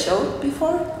video I showed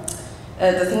before,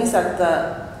 the thing is that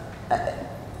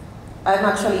I'm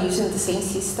actually using the same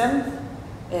system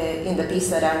in the piece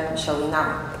that I'm showing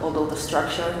now, although the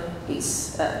structure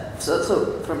is,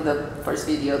 so from the first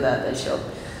video that I showed.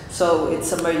 So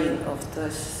it's a merging of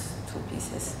those two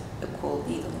pieces, the cool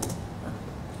detail.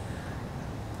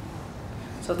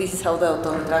 So this is how the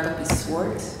autorretrato piece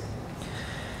works.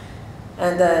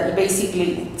 And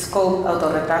basically, it's called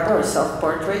autorretrato or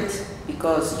self-portrait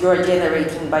because you are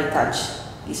generating by touch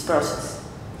this process.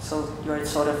 So you're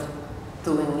sort of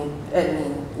doing it. I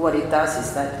mean, what it does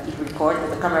is that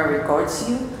the camera records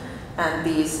you, and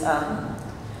this,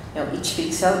 each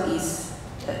pixel is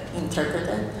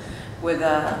interpreted with,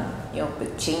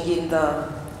 with changing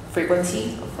the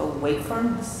frequency of a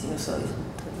waveform, so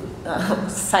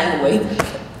sine wave,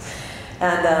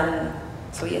 and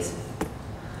so yes.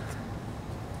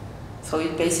 So you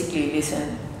basically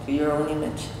listen to your own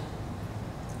image.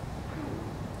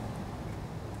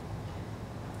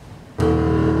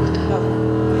 Oh,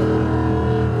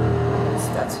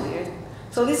 that's weird.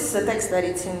 So this is the text that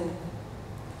it's in.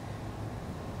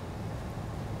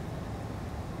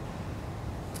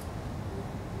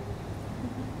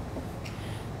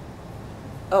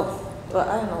 Oh, well,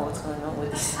 I don't know what's going on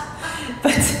with this,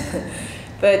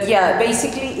 but yeah,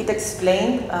 basically it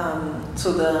explained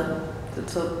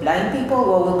to blind people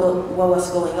what was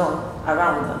going on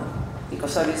around them,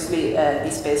 because obviously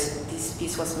this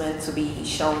piece was meant to be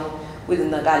shown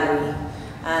within a gallery,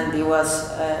 and it was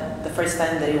the first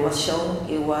time that it was shown,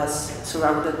 it was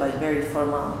surrounded by very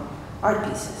formal art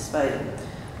pieces, by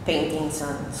paintings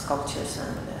and sculptures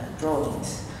and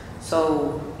drawings.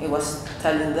 So it was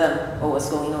telling them what was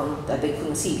going on that they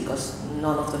couldn't see, because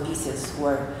none of the pieces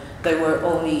they were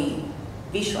only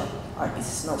visual art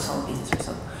pieces, no sound pieces or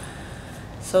so.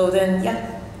 So then,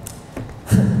 yeah,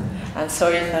 I'm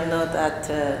sorry if I'm not that,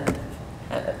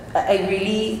 I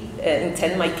really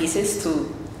intend my pieces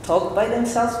to talk by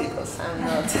themselves, because I'm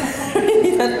not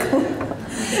really that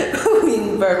good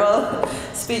in verbal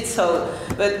speech. So,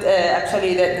 but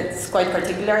actually it's quite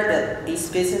particular that these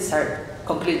pieces are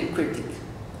completely cryptic.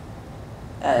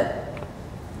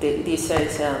 This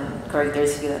is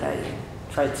characteristic that I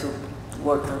try to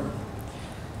work on.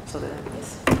 So then,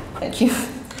 yes, thank you.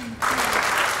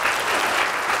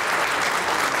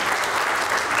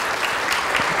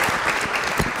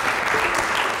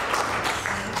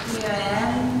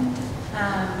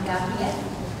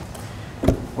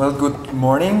 Well, good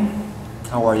morning.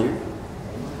 How are you?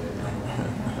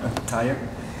 Tired?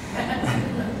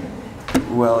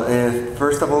 Well,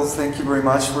 first of all, thank you very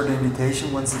much for the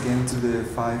invitation once again to the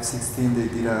 516. They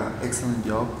did an excellent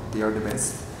job. They are the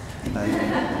best.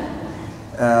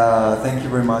 Thank you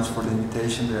very much for the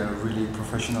invitation. The really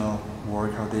professional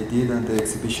work how they did, and the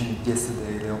exhibition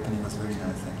yesterday, the opening was very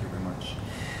nice. Thank you very much.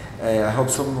 I hope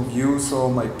some of you saw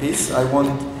my piece. I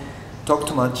won't talk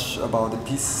too much about the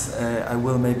piece. I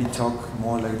will maybe talk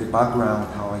more like the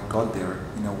background, how I got there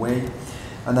in a way.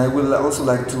 And I will also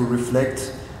like to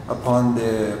reflect upon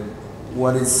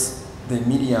what is the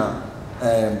media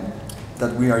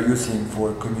that we are using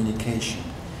for communication.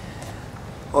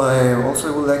 Also,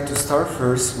 I would like to start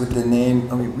first with the name.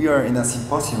 I mean, we are in a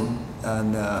symposium,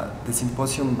 and the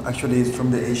symposium actually is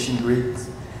from the ancient Greek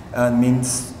and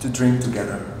means to drink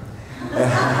together.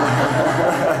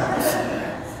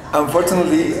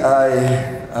 Unfortunately,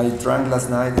 I drank last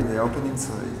night in the opening,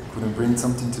 so I couldn't bring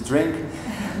something to drink.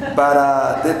 But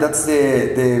that's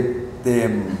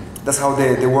that's how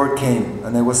the word came,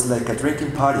 and it was like a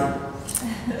drinking party,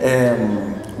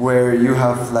 where you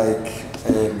have like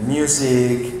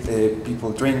music,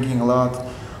 people drinking a lot.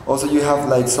 Also, you have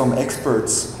like some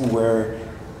experts who were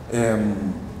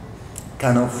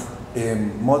kind of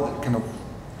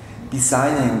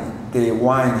designing the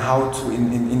wine, how to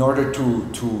in order to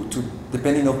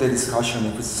depending on the discussion,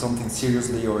 if it's something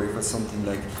seriously or if it's something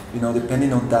like, you know,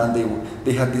 depending on that,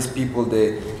 they had these people,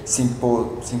 the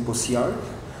symposium,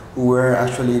 who were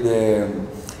actually the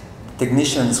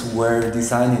technicians who were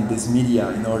designing this media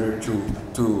in order to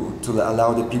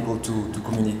allow the people to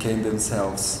communicate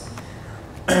themselves.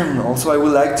 Also, I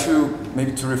would like to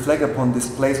maybe to reflect upon this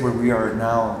place where we are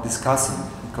now discussing,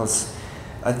 because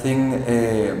I think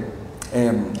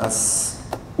as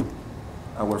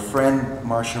our friend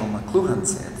Marshall McLuhan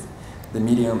said, the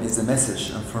medium is the message,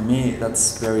 and for me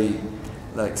that's very,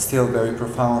 like, still very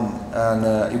profound. And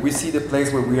if we see the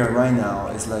place where we are right now,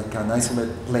 it's like an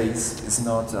isolated place. It's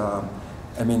not,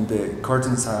 I mean, the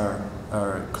curtains are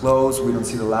closed, we don't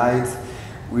see the light,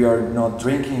 we are not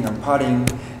drinking and partying,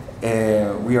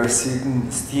 we are sitting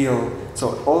still.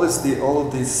 So all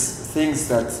of these things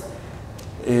that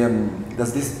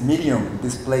this medium,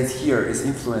 this place here, is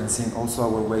influencing also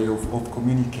our way of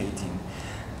communicating.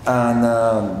 And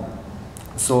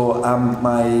so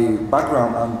my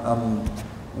background, I'm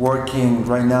working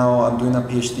right now, I'm doing a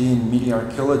PhD in media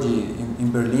archaeology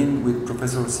in Berlin with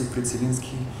Professor Siegfried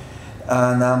Zielinski.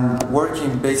 And I'm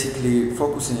working basically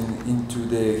focusing into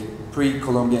the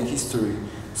pre-Columbian history.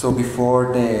 So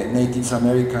before the Native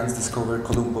Americans discovered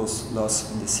Columbus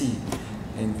lost in the sea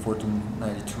in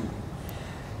 1492.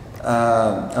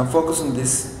 I'm focused on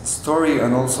this story,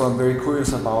 and also I'm very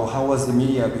curious about how was the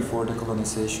media before the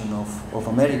colonization of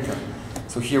America.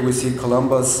 So here we see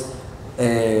Columbus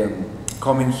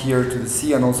coming here to the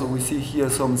sea, and also we see here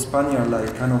some Spaniard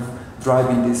like kind of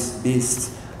driving this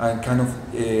beast and kind of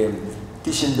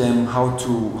teaching them how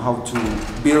to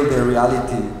build their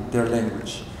reality, their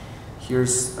language.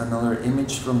 Here's another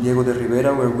image from Diego de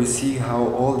Rivera where we see how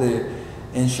all the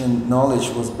ancient knowledge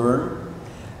was burned.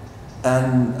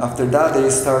 And after that, they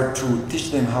start to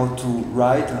teach them how to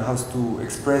write and how to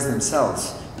express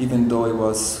themselves, even though it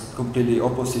was completely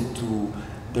opposite to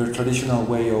their traditional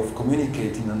way of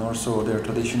communicating and also their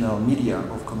traditional media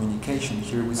of communication.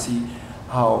 Here we see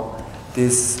how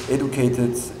these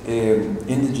educated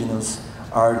indigenous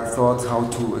are taught how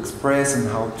to express and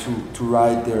how to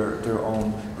write their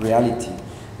own reality.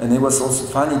 And it was also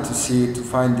funny to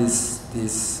find these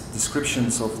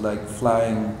descriptions of like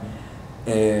flying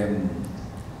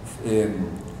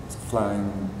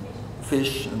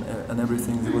fish and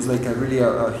everything. It was like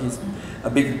a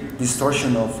big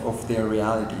distortion of their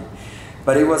reality.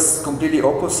 But it was completely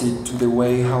opposite to the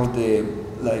way how the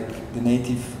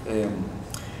native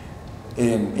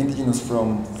indigenous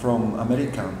from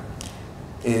America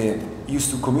used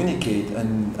to communicate,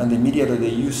 and the media that they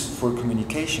use for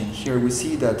communication. Here we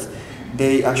see that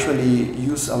they actually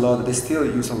use a lot, they still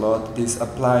use a lot this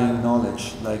applying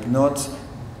knowledge, like not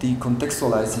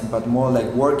decontextualizing, but more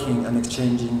like working and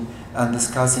exchanging and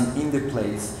discussing in the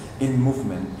place, in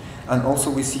movement. And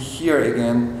also we see here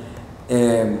again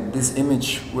this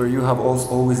image where you have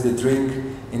always the drink.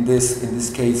 In this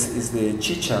case is the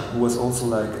chicha, who was also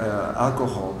like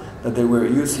alcohol that they were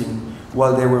using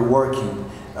while they were working,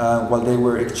 while they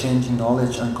were exchanging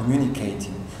knowledge and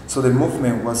communicating. So the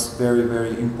movement was very,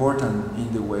 very important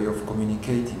in the way of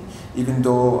communicating. Even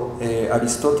though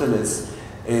Aristoteles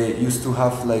used to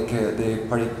have like the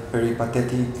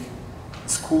peripatetic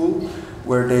school,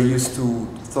 where they used to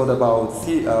thought about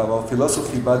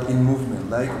philosophy, but in movement,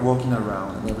 like walking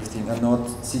around and everything, and not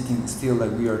sitting still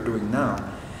like we are doing now.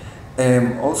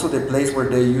 Also the place where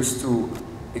they used to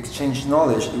exchange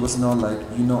knowledge, it was not like,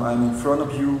 you know, I'm in front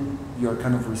of you, you're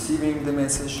kind of receiving the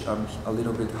message, I'm a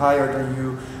little bit higher than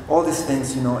you. All these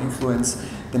things, you know, influence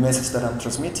the message that I'm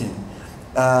transmitting.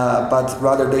 but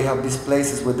rather they have these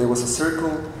places where there was a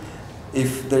circle.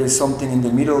 If there is something in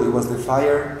the middle, it was the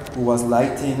fire who was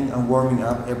lighting and warming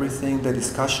up everything, the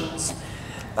discussions.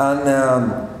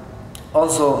 And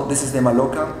also, this is the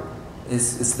Maloca.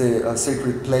 It's the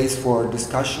sacred place for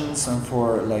discussions and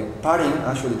for like partying.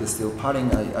 Actually, they're still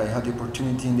partying. I had the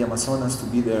opportunity in the Amazonas to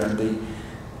be there, and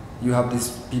you have these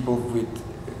people with,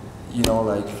 you know,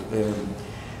 like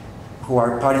who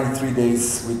are partying 3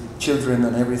 days with children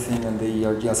and everything, and they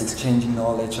are just exchanging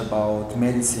knowledge about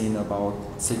medicine, about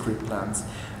sacred plants.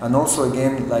 And also,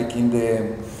 again, like in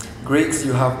the Greeks,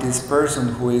 you have this person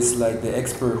who is like the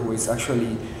expert, who is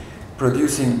actually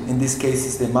producing, in this case,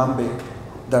 is the mambe,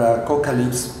 that are coca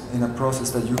leaves in a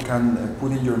process that you can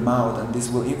put in your mouth, and this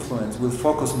will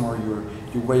focus more your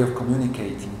way of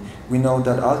communicating. We know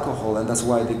that alcohol, and that's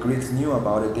why the Greeks knew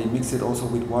about it, they mix it also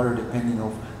with water depending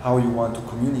on how you want to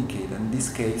communicate. And in this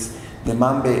case, the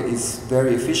mambe is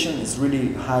very efficient, it's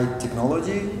really high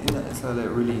technology, it's a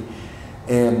really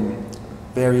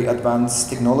very advanced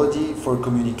technology for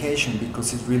communication,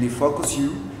 because it really focuses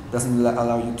you, doesn't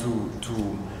allow you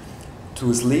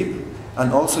to sleep.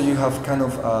 And also you have kind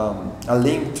of a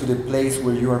link to the place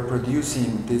where you are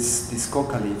producing these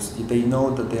coca leaves. They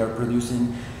know that they are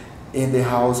producing in the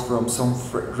house from some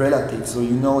relative, so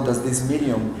you know that this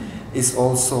medium is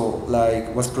also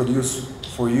like was produced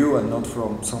for you and not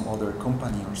from some other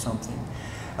company or something.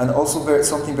 And also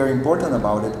something very important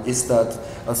about it is that,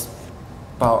 as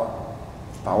Paula,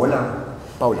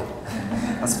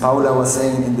 as Paula was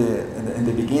saying in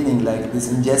the beginning, like this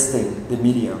ingesting the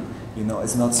medium. You know,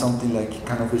 it's not something like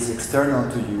kind of is external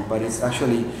to you, but it's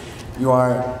actually you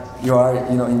are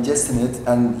ingesting it,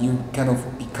 and you kind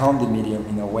of become the medium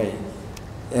in a way.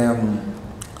 And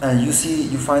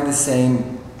you find the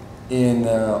same in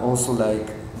also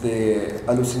like the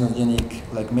hallucinogenic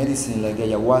like medicine, like the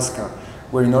ayahuasca,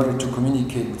 where in order to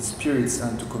communicate with spirits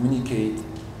and to communicate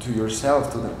to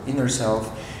yourself, to the inner self,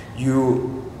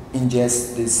 you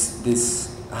ingest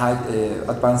this high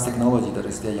advanced technology that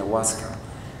is the ayahuasca.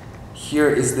 Here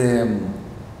is the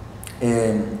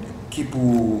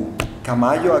Quipu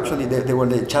Camayo. Actually, they were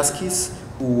the Chasquis,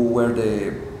 who were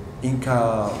the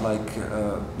Inca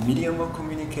medium of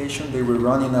communication. They were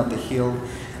running up the hill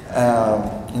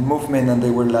in movement, and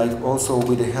they were like also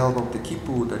with the help of the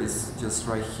Quipu that is just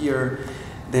right here.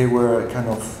 They were kind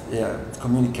of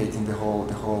communicating the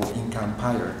whole Inca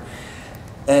empire.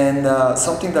 And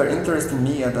something that interested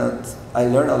me and that I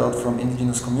learned a lot from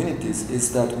indigenous communities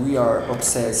is that we are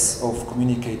obsessed of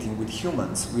communicating with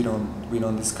humans. We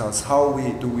don't discuss how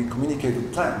do we communicate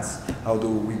with plants, how do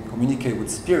we communicate with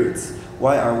spirits.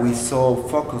 Why are we so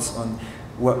focused on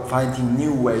finding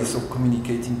new ways of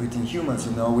communicating between humans?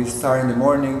 You know, we start in the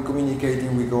morning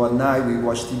communicating, we go at night, we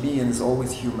watch TV, and it's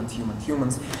always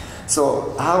humans.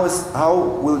 So how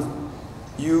will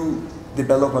you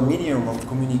develop a medium of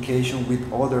communication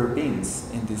with other beings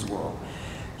in this world?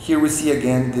 Here we see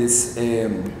again this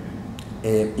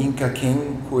Inca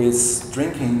king who is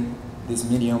drinking this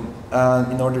medium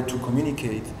in order to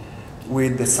communicate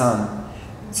with the sun.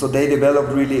 So they develop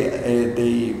really,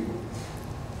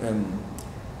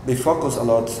 they focus a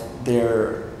lot,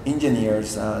 their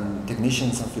engineers and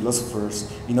technicians and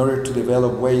philosophers, in order to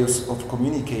develop ways of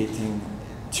communicating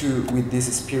with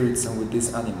these spirits and with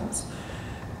these animals.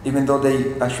 Even though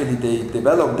they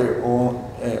developed their own,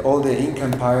 all the Inca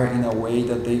Empire in a way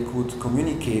that they could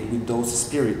communicate with those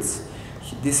spirits.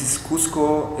 This is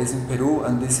Cusco, is in Peru,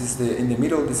 and this is in the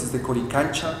middle, this is the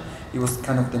Coricancha. It was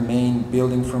kind of the main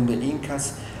building from the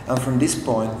Incas. And from this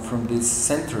point, from this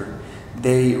center,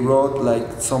 they wrote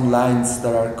like some lines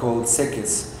that are called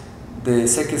Ceques. The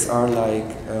Ceques are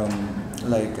like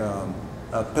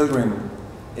pilgrim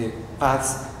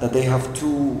paths that they have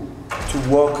to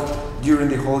walk during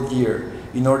the whole year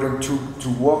in order to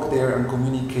walk there and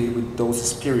communicate with those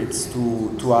spirits,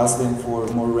 to ask them for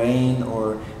more rain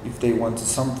or if they want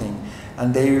something.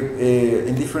 And they,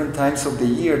 in different times of the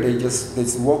year, they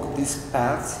walk these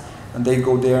paths, and they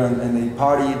go there and they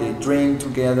party, they drink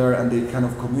together, and they kind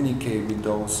of communicate with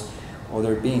those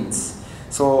other beings.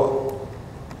 So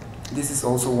this is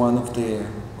also one of the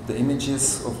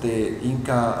images of the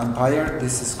Inca Empire.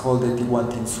 This is called the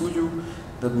Tihuantinsuyu.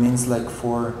 That means like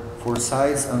four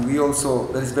sides, and we also,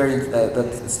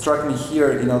 that struck me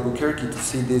here in Albuquerque to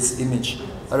see this image.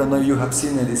 I don't know if you have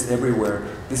seen it, it's everywhere.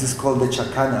 This is called the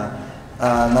Chacana,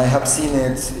 and I have seen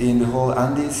it in the whole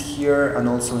Andes here and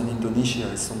also in Indonesia.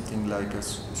 It's something like,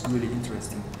 it's really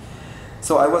interesting.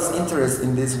 So I was interested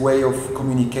in this way of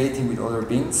communicating with other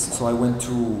beings, so I went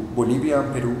to Bolivia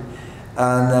and Peru,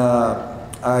 and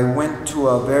I went to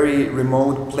a very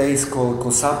remote place called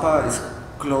Cosapa. It's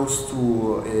close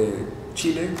to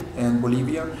Chile and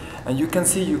Bolivia, and you can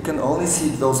see, you can only see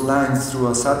those lines through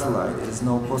a satellite. It is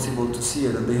not possible to see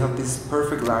it, and they have these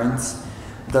perfect lines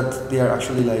that they are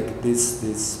actually like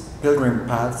these pilgrim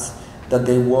paths that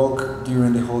they walk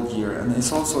during the whole year. And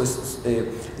it's also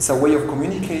it's a way of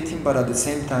communicating, but at the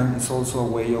same time it's also a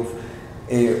way of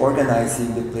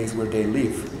organizing the place where they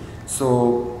live.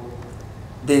 So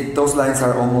those lines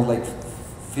are almost like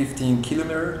 15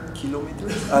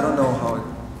 kilometers. I don't know how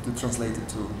to translate it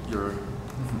to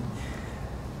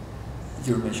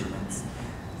your measurements.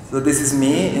 So this is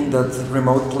me in that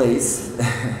remote place,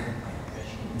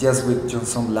 just with just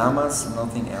some llamas,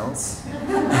 nothing else.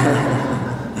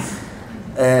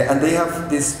 And they have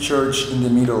this church in the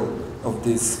middle of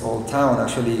this old town.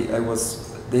 Actually,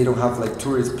 they don't have like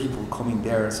tourist people coming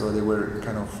there, so they were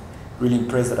kind of really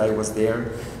impressed that I was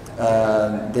there.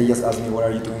 They just asked me, what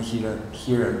are you doing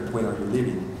here and when are you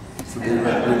leaving? So they were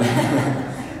really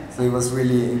so it was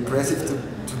really impressive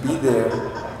to be there.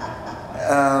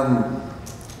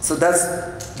 So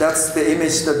that's the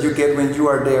image that you get when you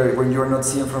are there, when you are not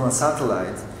seeing from a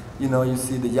satellite. You know, you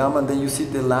see the llama, and then you see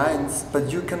the lines,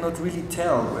 but you cannot really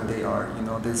tell where they are. You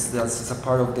know, that's a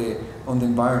part of the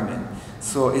environment.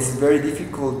 So it's very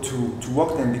difficult to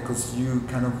walk them because you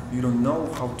don't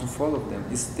know how to follow them.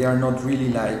 They are not really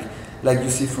like you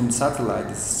see from satellite,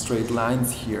 these straight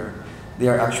lines here. They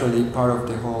are actually part of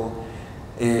the whole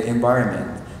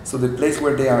environment. So the place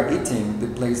where they are eating, the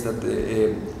place that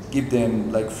they give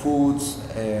them like foods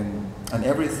and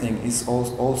everything is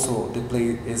also the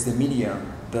place, is the media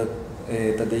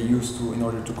that they use in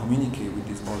order to communicate with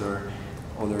these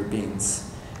other beings.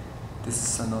 This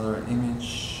is another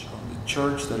image of the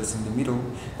church that is in the middle.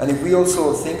 And if we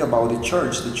also think about the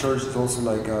church is also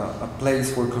like a place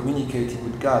for communicating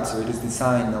with God. So it is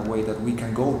designed in a way that we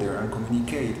can go there and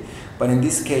communicate. But in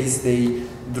this case, they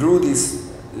drew these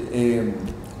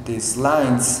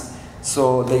lines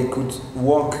so they could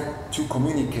walk to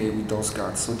communicate with those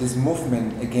gods. So this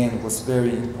movement, again, was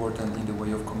very important in the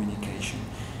way of communication.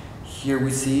 Here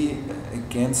we see,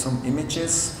 again, some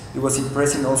images. It was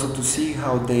impressive also to see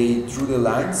how they drew the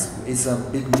lines. It's a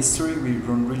big mystery. We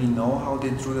don't really know how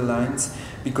they drew the lines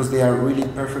because they are really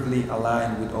perfectly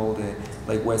aligned with all the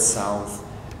like west-south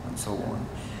and so on.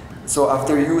 So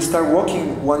after you start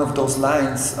walking one of those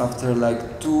lines, after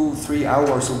like 2-3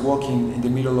 hours of walking in the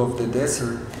middle of the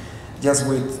desert, just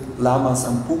with llamas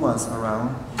and pumas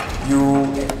around, you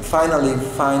finally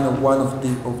find one of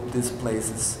these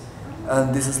places.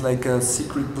 And this is like a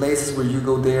secret place where you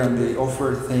go there and they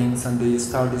offer things and they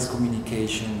start this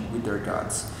communication with their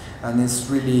gods. And it's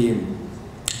really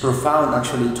profound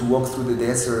actually to walk through the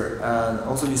desert, and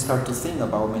also you start to think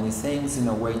about many things in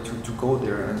a way to go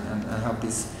there and have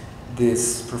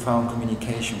this profound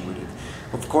communication with it.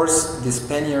 Of course, the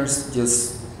Spaniards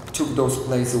just took those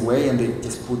places away and they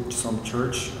just put some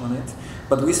church on it.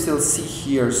 But we still see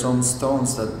here some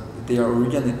stones that they are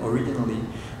originally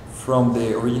from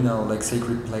the original like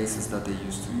sacred places that they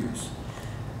used to use.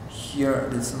 Here,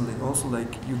 there's also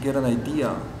like you get an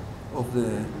idea of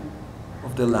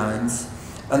the lines,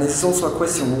 and it's also a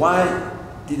question: why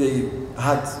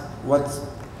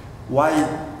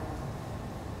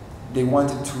they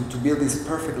wanted to build these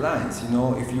perfect lines? You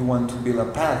know, if you want to build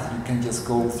a path, you can just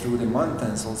go through the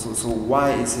mountains also. So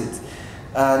why is it?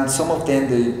 And some of them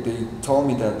they told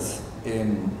me that.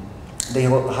 They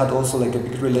had also like a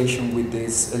big relation with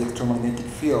these electromagnetic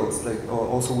fields, like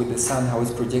also with the sun, how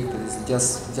it's projected. It's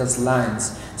just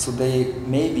lines. So they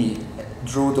maybe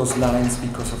drew those lines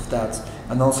because of that,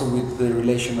 and also with the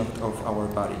relation of our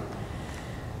body.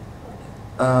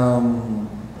 I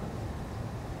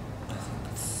think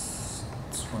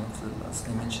that's one of the last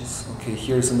images. Okay,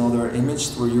 here's another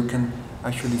image where you can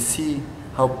actually see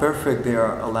how perfect they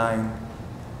are aligned.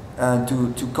 And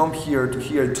to come here to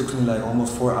here, it took me like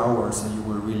almost 4 hours, and you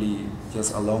were really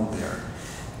just alone there.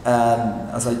 And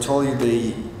as I told you,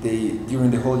 they during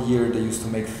the whole year they used to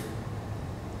make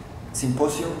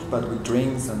symposiums, but with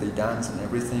drinks, and they dance and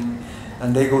everything.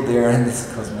 And they go there and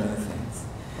discuss many things.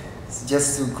 So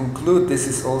just to conclude, this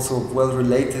is also well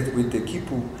related with the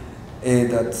Quipu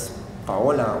that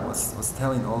Paola was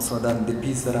telling also, that the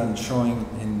piece that I'm showing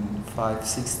in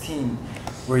 516,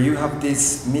 where you have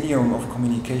this medium of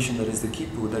communication that is the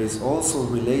Quipu, that is also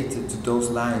related to those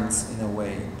lines in a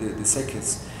way, the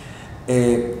Ceques.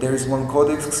 There is one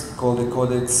codex called the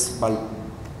Codex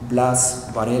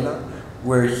Blas Varela,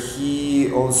 where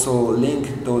he also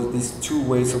linked these two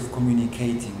ways of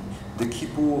communicating, the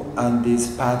Quipu and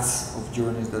these paths of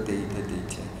journeys that they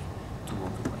take to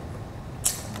walk away.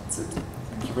 And that's it.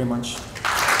 Thank you very much.